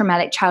a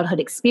traumatic childhood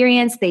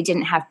experience. They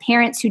didn't have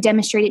parents who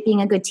demonstrated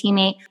being a good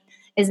teammate.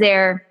 Is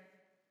there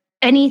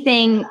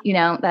anything,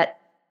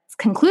 that's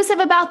conclusive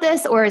about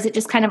this, or is it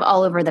just kind of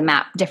all over the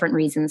map, different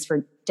reasons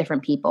for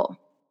different people?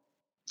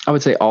 I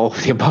would say all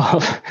of the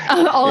above.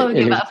 All of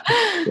the above.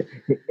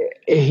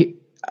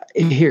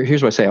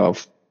 Here's what I say.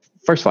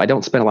 First of all, I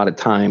don't spend a lot of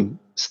time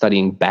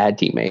studying bad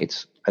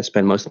teammates. I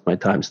spend most of my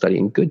time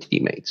studying good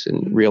teammates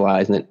and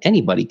realizing that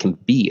anybody can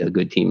be a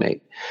good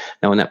teammate.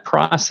 Now, in that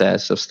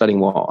process of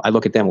studying, I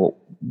look at them. Well,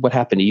 what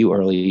happened to you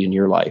early in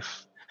your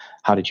life?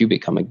 How did you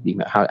become a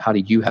teammate? How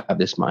did you have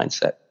this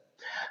mindset?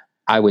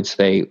 I would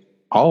say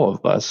all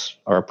of us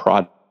are a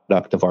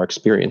product of our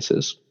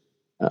experiences,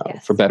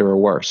 yes, for better or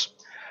worse.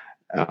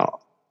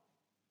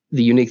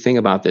 The unique thing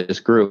about this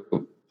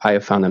group, I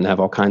have found them to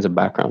have all kinds of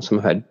backgrounds. Some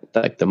have had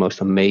like the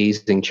most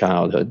amazing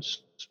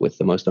childhoods with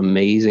the most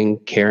amazing,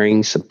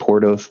 caring,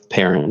 supportive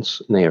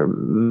parents, and they are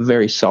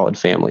very solid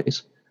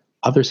families.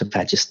 Others have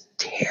had just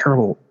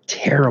terrible,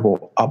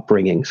 terrible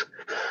upbringings,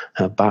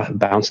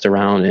 bounced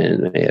around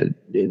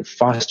in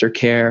foster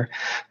care.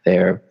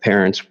 Their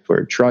parents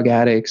were drug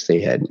addicts. They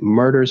had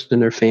murders in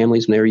their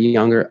families when they were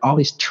younger, all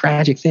these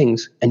tragic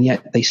things, and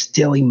yet they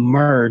still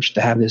emerged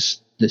to have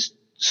this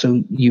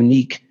so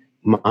unique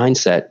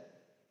mindset,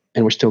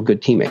 and we're still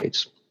good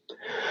teammates.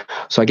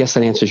 So I guess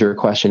that answers your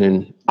question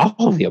in all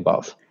of the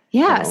above.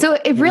 Yeah. So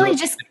it really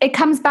it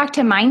comes back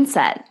to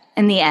mindset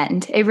in the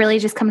end. It really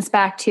just comes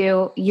back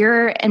to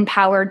you're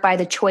empowered by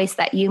the choice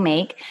that you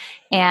make,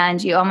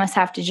 and you almost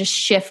have to just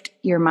shift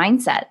your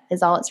mindset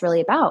is all it's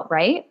really about,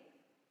 right?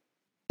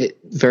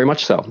 Very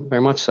much so.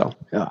 Very much so.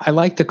 I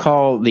like to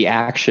call the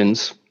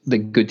actions the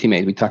good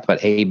teammate. We talked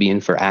about A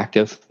being for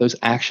active. Those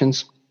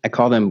actions, I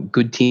call them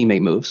good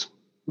teammate moves.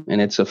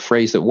 And it's a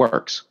phrase that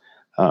works.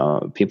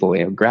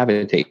 People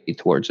gravitate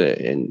towards it,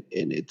 and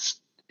it's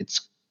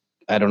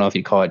I don't know if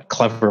you call it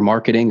clever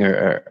marketing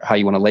or how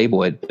you want to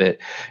label it, but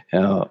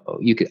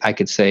I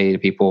could say to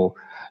people,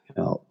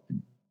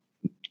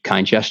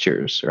 kind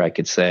gestures, or I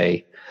could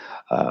say,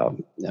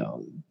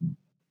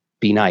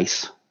 be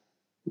nice,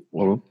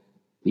 or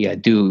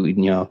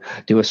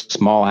do a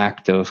small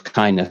act of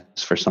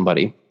kindness for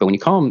somebody. But when you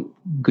call them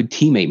good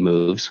teammate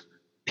moves,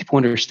 people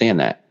understand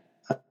that.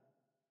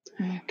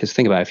 Because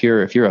think about it,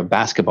 if you're a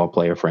basketball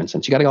player, for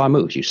instance, you got a lot of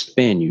moves. You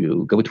spin,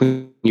 you go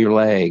between your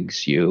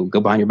legs, you go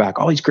behind your back,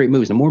 all these great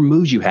moves. The more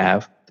moves you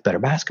have, the better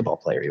basketball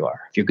player you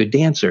are. If you're a good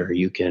dancer,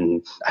 you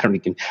can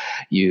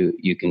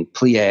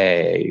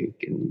plie,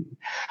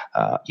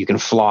 you can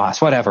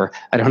floss, whatever.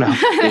 I don't know.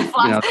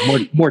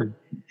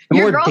 The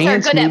Your more girls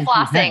dance are good at moves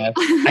flossing.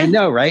 you have, I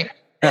know, right?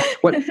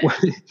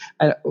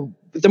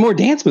 The more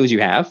dance moves you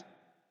have,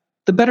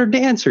 the better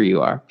dancer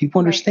you are. People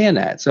understand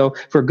that. So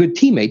for a good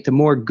teammate, the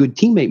more good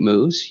teammate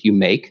moves you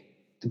make,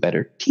 the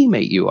better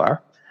teammate you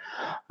are.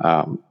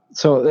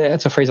 So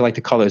that's a phrase I like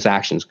to call those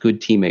actions,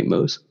 good teammate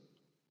moves.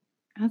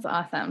 That's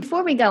awesome.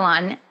 Before we go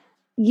on,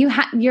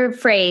 your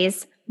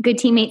phrase, good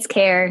teammates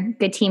care,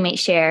 good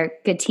teammates share,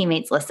 good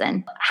teammates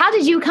listen. How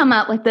did you come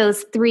up with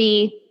those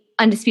 3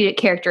 undisputed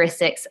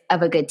characteristics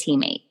of a good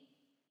teammate?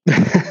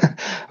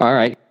 All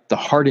right. The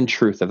heart and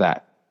truth of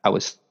that. I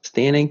was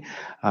standing,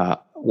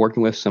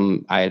 working with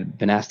I had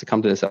been asked to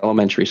come to this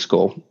elementary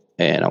school,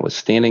 and I was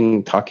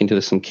standing talking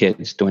to some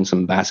kids, doing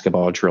some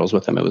basketball drills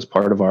with them. It was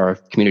part of our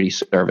community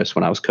service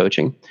when I was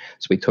coaching.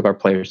 So we took our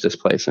players to this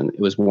place, and it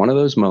was one of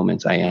those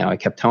moments I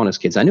kept telling those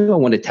kids, I knew I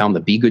wanted to tell them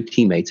to be good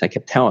teammates. I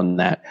kept telling them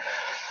that.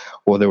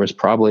 Well, there was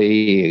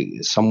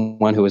probably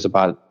someone who was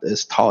about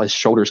as tall as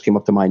shoulders came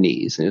up to my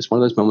knees. And it's one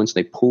of those moments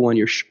they pull on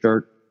your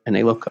shirt and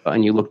they look,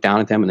 and you look down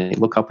at them and they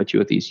look up at you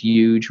with these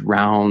huge,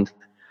 round,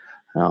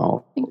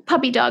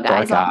 puppy dog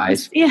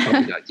eyes. Yeah.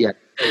 Puppy dog, yeah.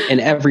 And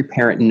every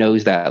parent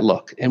knows that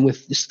look. And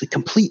with just the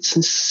complete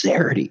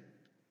sincerity,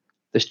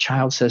 this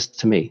child says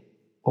to me,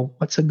 well,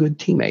 what's a good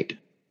teammate?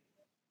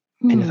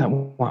 And you thought,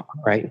 well,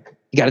 right,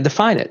 you got to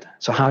define it.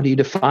 So how do you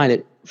define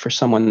it for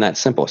someone that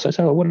simple? So I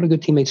said, well, what do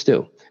good teammates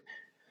do?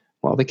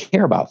 Well, they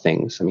care about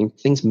things. I mean,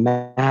 things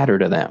matter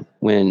to them.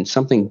 When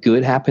something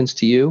good happens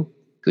to you,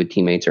 good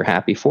teammates are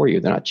happy for you.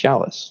 They're not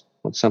jealous.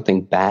 When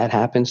something bad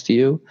happens to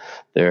you,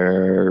 they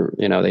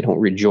don't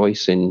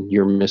rejoice in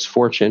your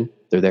misfortune.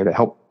 They're there to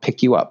help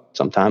pick you up,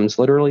 sometimes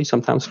literally,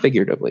 sometimes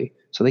figuratively.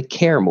 So they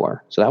care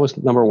more. So that was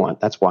number one.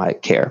 That's why I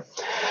care.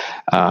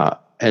 And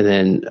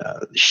then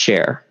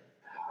share.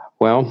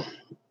 Well,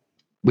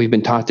 we've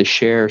been taught to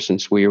share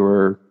since we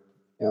were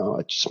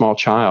a small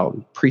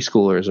child.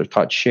 Preschoolers are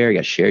taught share. You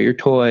got to share your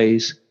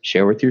toys,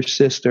 share with your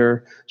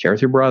sister, share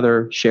with your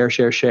brother, share.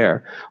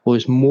 Well,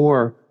 there's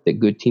more that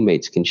good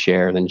teammates can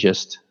share than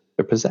just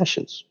their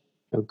possessions.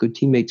 Good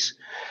teammates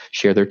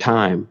share their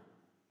time.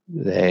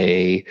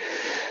 They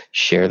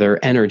share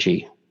their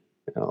energy.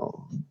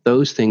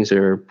 Those things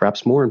are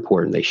perhaps more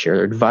important. They share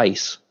their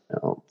advice.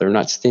 They're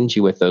not stingy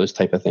with those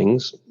type of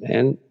things.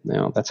 And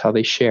that's how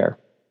they share.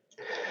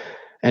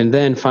 And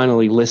then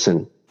finally,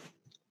 listen.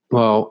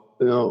 Well,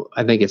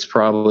 I think it's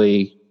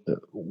probably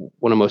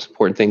one of the most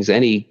important things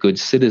any good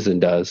citizen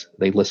does.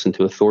 They listen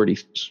to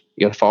authorities.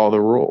 You got to follow the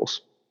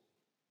rules.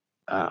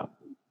 And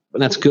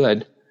that's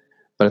good.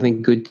 But I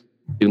think good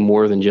do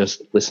more than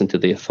just listen to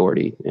the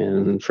authority.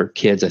 And for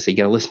kids, I say, you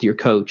got to listen to your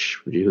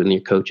coach. And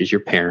your coach is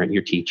your parent,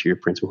 your teacher, your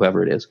principal,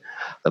 whoever it is,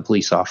 the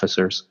police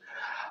officers.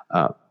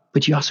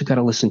 But you also got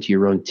to listen to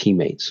your own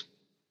teammates.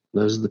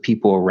 Those are the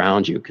people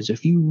around you. Because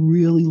if you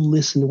really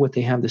listen to what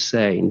they have to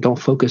say and don't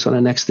focus on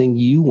the next thing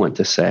you want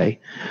to say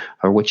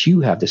or what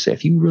you have to say,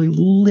 if you really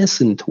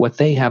listen to what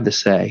they have to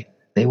say,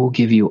 they will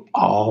give you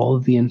all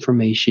of the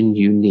information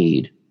you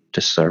need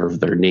to serve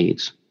their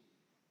needs.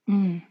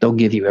 They'll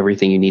give you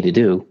everything you need to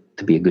do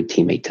to be a good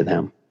teammate to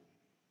them.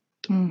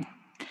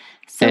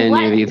 So and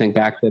if you think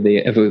back to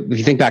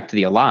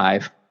the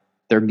alive,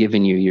 they're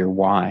giving you your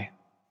why.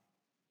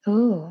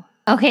 Ooh.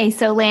 Okay,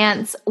 so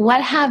Lance,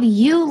 what have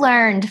you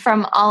learned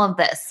from all of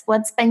this?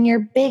 What's been your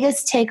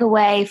biggest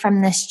takeaway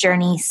from this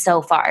journey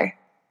so far?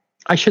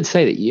 I should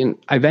say that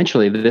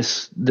eventually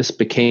this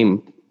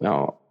became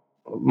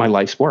my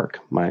life's work,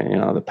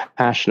 the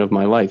passion of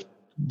my life,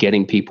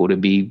 getting people to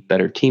be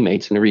better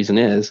teammates. And the reason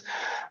is,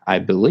 I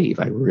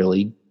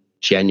really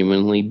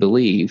genuinely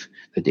believe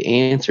that the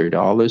answer to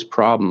all those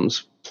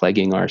problems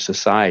plaguing our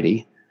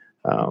society,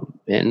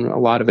 and a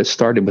lot of it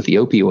started with the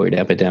opioid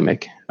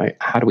epidemic. Right?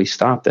 How do we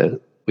stop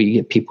that? We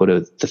get people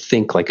to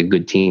think like a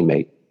good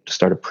teammate, to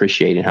start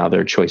appreciating how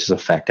their choices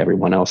affect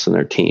everyone else in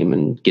their team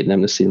and getting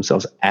them to see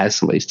themselves as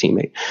somebody's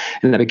teammate.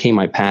 And that became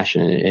my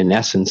passion. In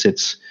essence,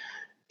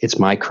 it's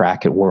my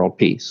crack at world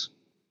peace.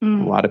 A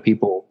lot of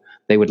people,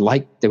 they would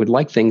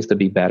like things to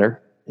be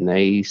better, and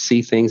they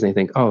see things and they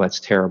think, oh, that's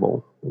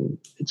terrible. And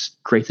it's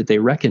great that they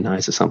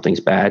recognize that something's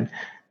bad,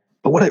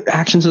 but what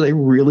actions are they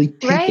really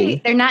taking?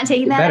 Right, they're not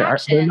taking that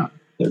action.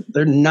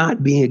 They're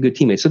not being a good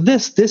teammate. So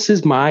this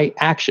is my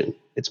action.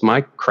 It's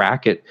my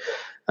crack at,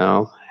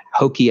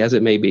 hokey as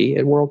it may be,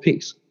 at world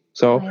peace.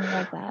 So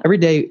every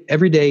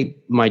day,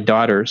 my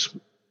daughters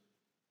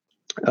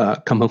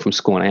come home from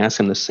school and I ask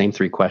them the same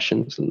 3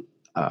 questions. And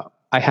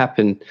I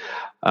happen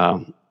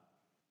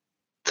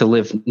to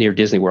live near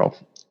Disney World.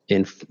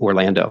 in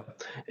Orlando.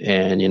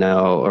 And,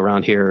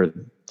 around here,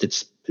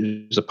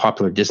 there's a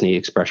popular Disney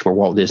expression where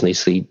Walt Disney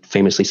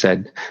famously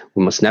said,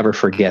 "We must never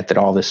forget that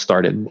all this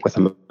started with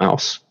a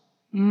mouse."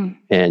 Mm.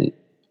 And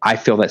I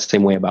feel that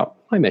same way about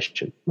my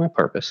mission, my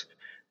purpose.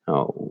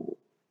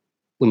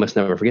 We must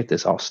never forget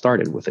this all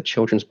started with a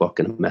children's book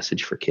and a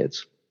message for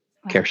kids.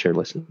 Wow. Care, share,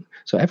 listen.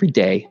 So every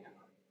day,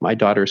 my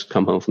daughters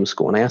come home from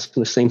school and I ask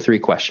them the same 3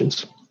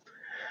 questions.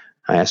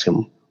 I ask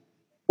them,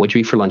 "What'd you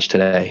eat for lunch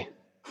today?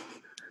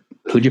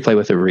 Who'd you play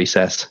with at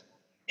recess?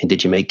 And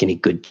did you make any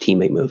good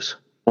teammate moves?"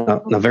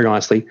 Now, very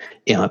honestly,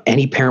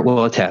 any parent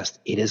will attest,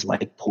 it is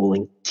like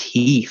pulling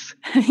teeth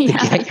to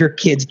get your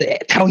kids to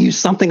tell you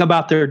something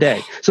about their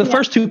day. So the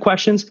first 2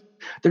 questions,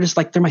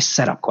 they're my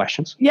setup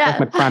questions. Yeah. Like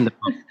my prime.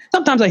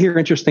 Sometimes I hear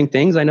interesting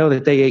things. I know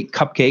that they ate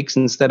cupcakes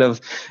instead of,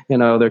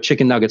 their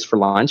chicken nuggets for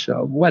lunch,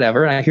 or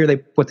whatever. And I hear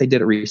what they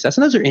did at recess.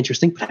 And those are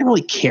interesting, but I don't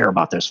really care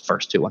about those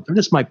first 2. They're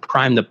just my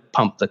prime the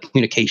pump, the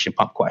communication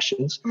pump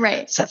questions.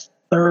 Right. So that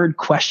third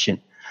question,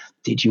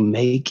 did you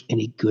make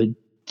any good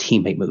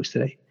teammate moves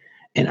today?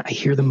 And I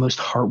hear the most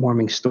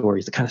heartwarming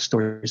stories, the kind of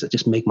stories that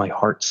just make my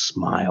heart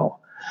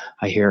smile.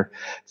 I hear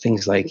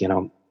things like,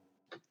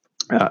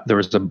 there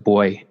was a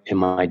boy in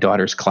my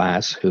daughter's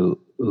class who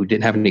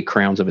didn't have any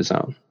crayons of his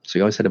own. So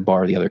he always had to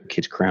borrow the other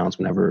kids' crayons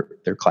whenever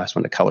their class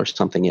wanted to color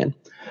something in.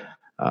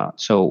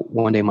 So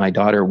one day my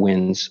daughter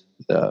wins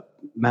the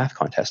math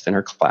contest in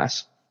her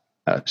class,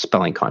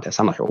 spelling contest.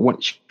 I'm not sure.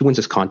 She wins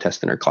this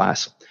contest in her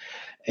class.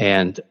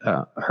 And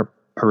her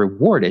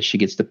reward is she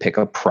gets to pick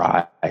a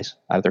prize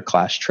out of their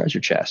class treasure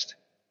chest.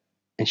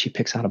 And she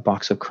picks out a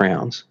box of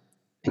crayons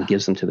and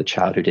gives them to the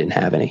child who didn't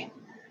have any.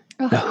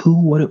 Oh. Now,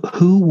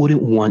 who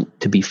wouldn't want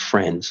to be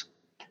friends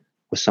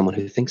with someone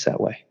who thinks that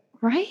way?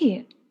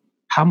 Right.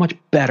 How much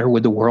better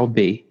would the world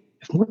be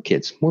if more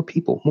kids, more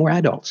people, more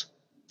adults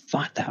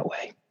thought that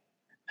way?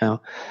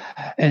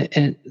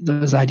 And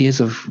those ideas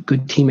of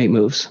good teammate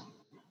moves,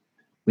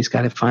 we just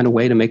got to find a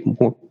way to make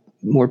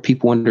more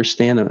people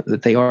understand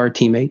that they are a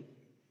teammate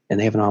and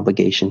they have an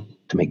obligation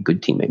to make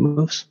good teammate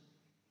moves.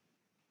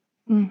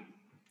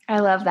 I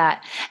love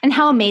that. And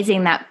how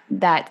amazing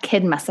that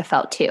kid must have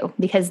felt too,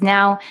 because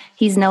now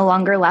he's no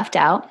longer left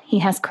out. He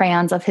has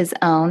crayons of his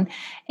own.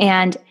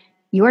 And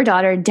your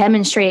daughter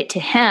demonstrated to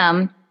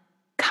him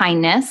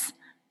kindness,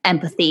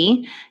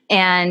 empathy,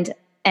 and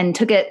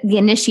took the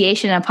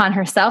initiation upon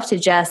herself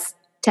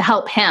to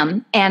help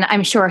him. And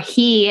I'm sure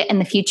he in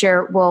the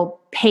future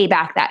will pay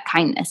back that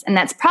kindness. And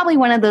that's probably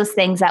one of those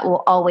things that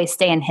will always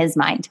stay in his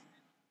mind.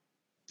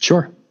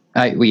 Sure.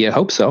 We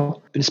hope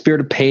so. In the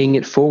spirit of paying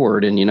it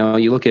forward. And,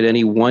 you look at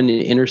any one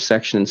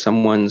intersection in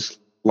someone's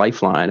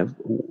lifeline of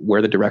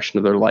where the direction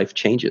of their life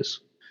changes.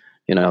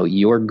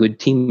 Your good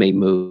teammate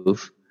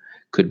move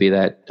could be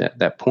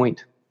that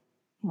point.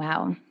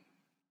 Wow.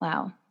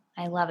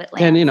 I love it,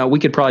 Lance. And, we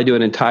could probably do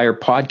an entire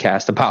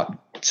podcast about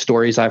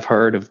stories I've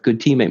heard of good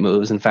teammate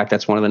moves. In fact,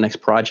 that's one of the next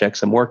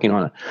projects I'm working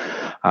on.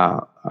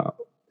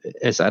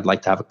 Is I'd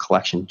like to have a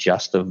collection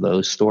just of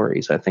those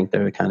stories. I think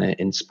they're kind of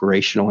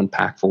inspirational,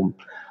 impactful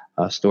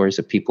stories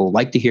that people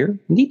like to hear,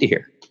 need to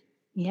hear.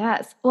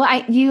 Yes. Well,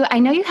 I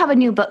know you have a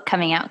new book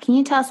coming out. Can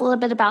you tell us a little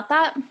bit about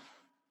that?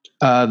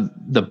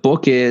 The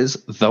book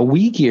is The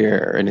We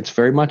Gear, and it's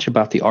very much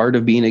about the art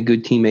of being a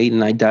good teammate.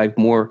 And I dive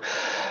more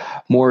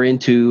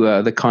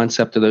into the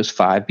concept of those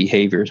 5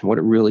 behaviors and what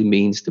it really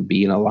means to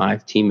be an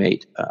alive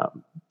teammate.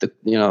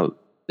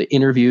 The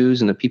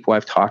interviews and the people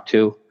I've talked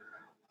to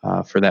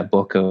for that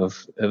book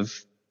have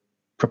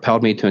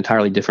propelled me to an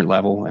entirely different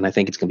level. And I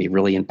think it's going to be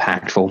really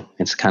impactful.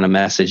 It's the kind of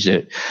message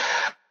that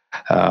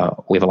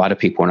we have a lot of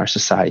people in our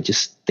society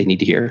they need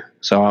to hear.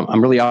 So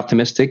I'm really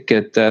optimistic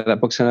that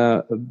that book's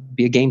going to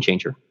be a game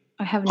changer.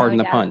 I have no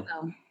doubt.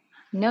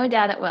 No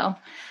doubt it will.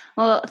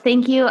 Well,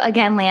 thank you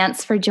again,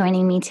 Lance, for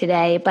joining me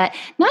today. But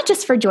not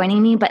just for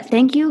joining me, but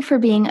thank you for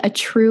being a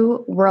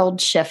true world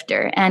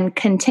shifter and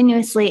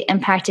continuously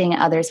impacting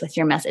others with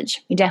your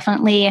message. We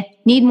definitely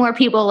need more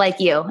people like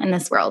you in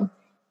this world.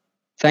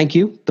 Thank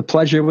you. The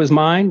pleasure was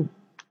mine.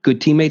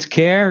 Good teammates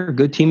care,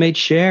 good teammates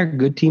share,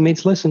 good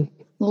teammates listen.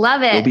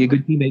 Love it. You'll be a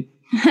good teammate.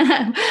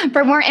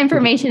 For more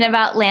information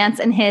about Lance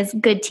and his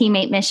Good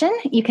Teammate mission,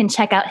 you can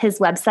check out his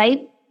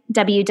website,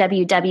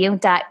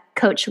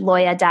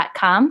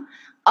 www.coachloya.com.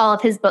 All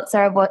of his books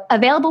are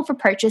available for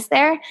purchase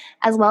there,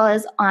 as well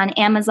as on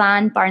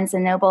Amazon, Barnes &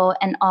 Noble,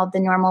 and all the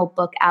normal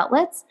book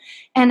outlets.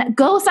 And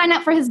go sign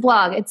up for his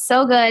blog. It's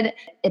so good.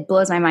 It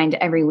blows my mind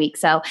every week.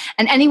 And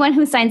anyone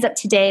who signs up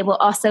today will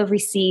also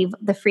receive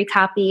the free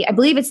copy. I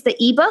believe it's the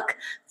ebook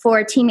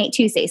for Teammate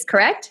Tuesdays,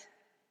 correct?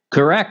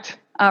 Correct.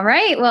 All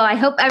right. Well, I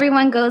hope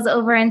everyone goes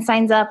over and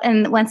signs up.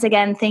 And once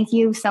again, thank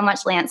you so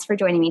much, Lance, for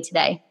joining me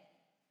today.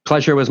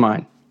 Pleasure was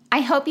mine. I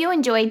hope you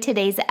enjoyed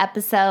today's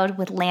episode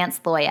with Lance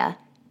Loya.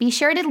 Be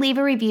sure to leave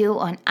a review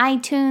on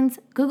iTunes,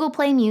 Google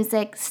Play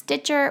Music,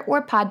 Stitcher,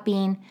 or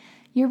Podbean.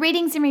 Your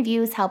ratings and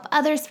reviews help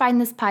others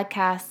find this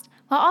podcast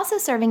while also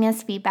serving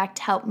as feedback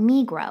to help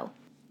me grow.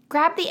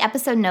 Grab the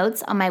episode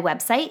notes on my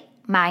website,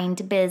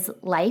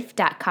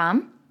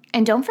 mindbizlife.com.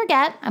 And don't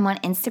forget, I'm on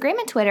Instagram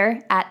and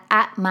Twitter at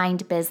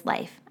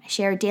 @MindBizLife. I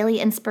share daily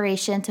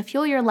inspiration to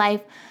fuel your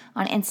life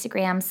on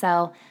Instagram,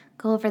 so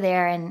go over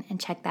there and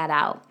check that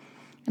out.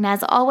 And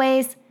as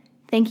always,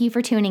 thank you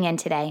for tuning in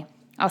today.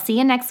 I'll see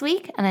you next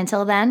week, and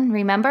until then,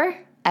 remember,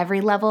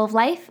 every level of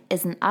life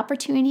is an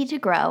opportunity to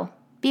grow.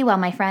 Be well,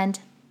 my friend.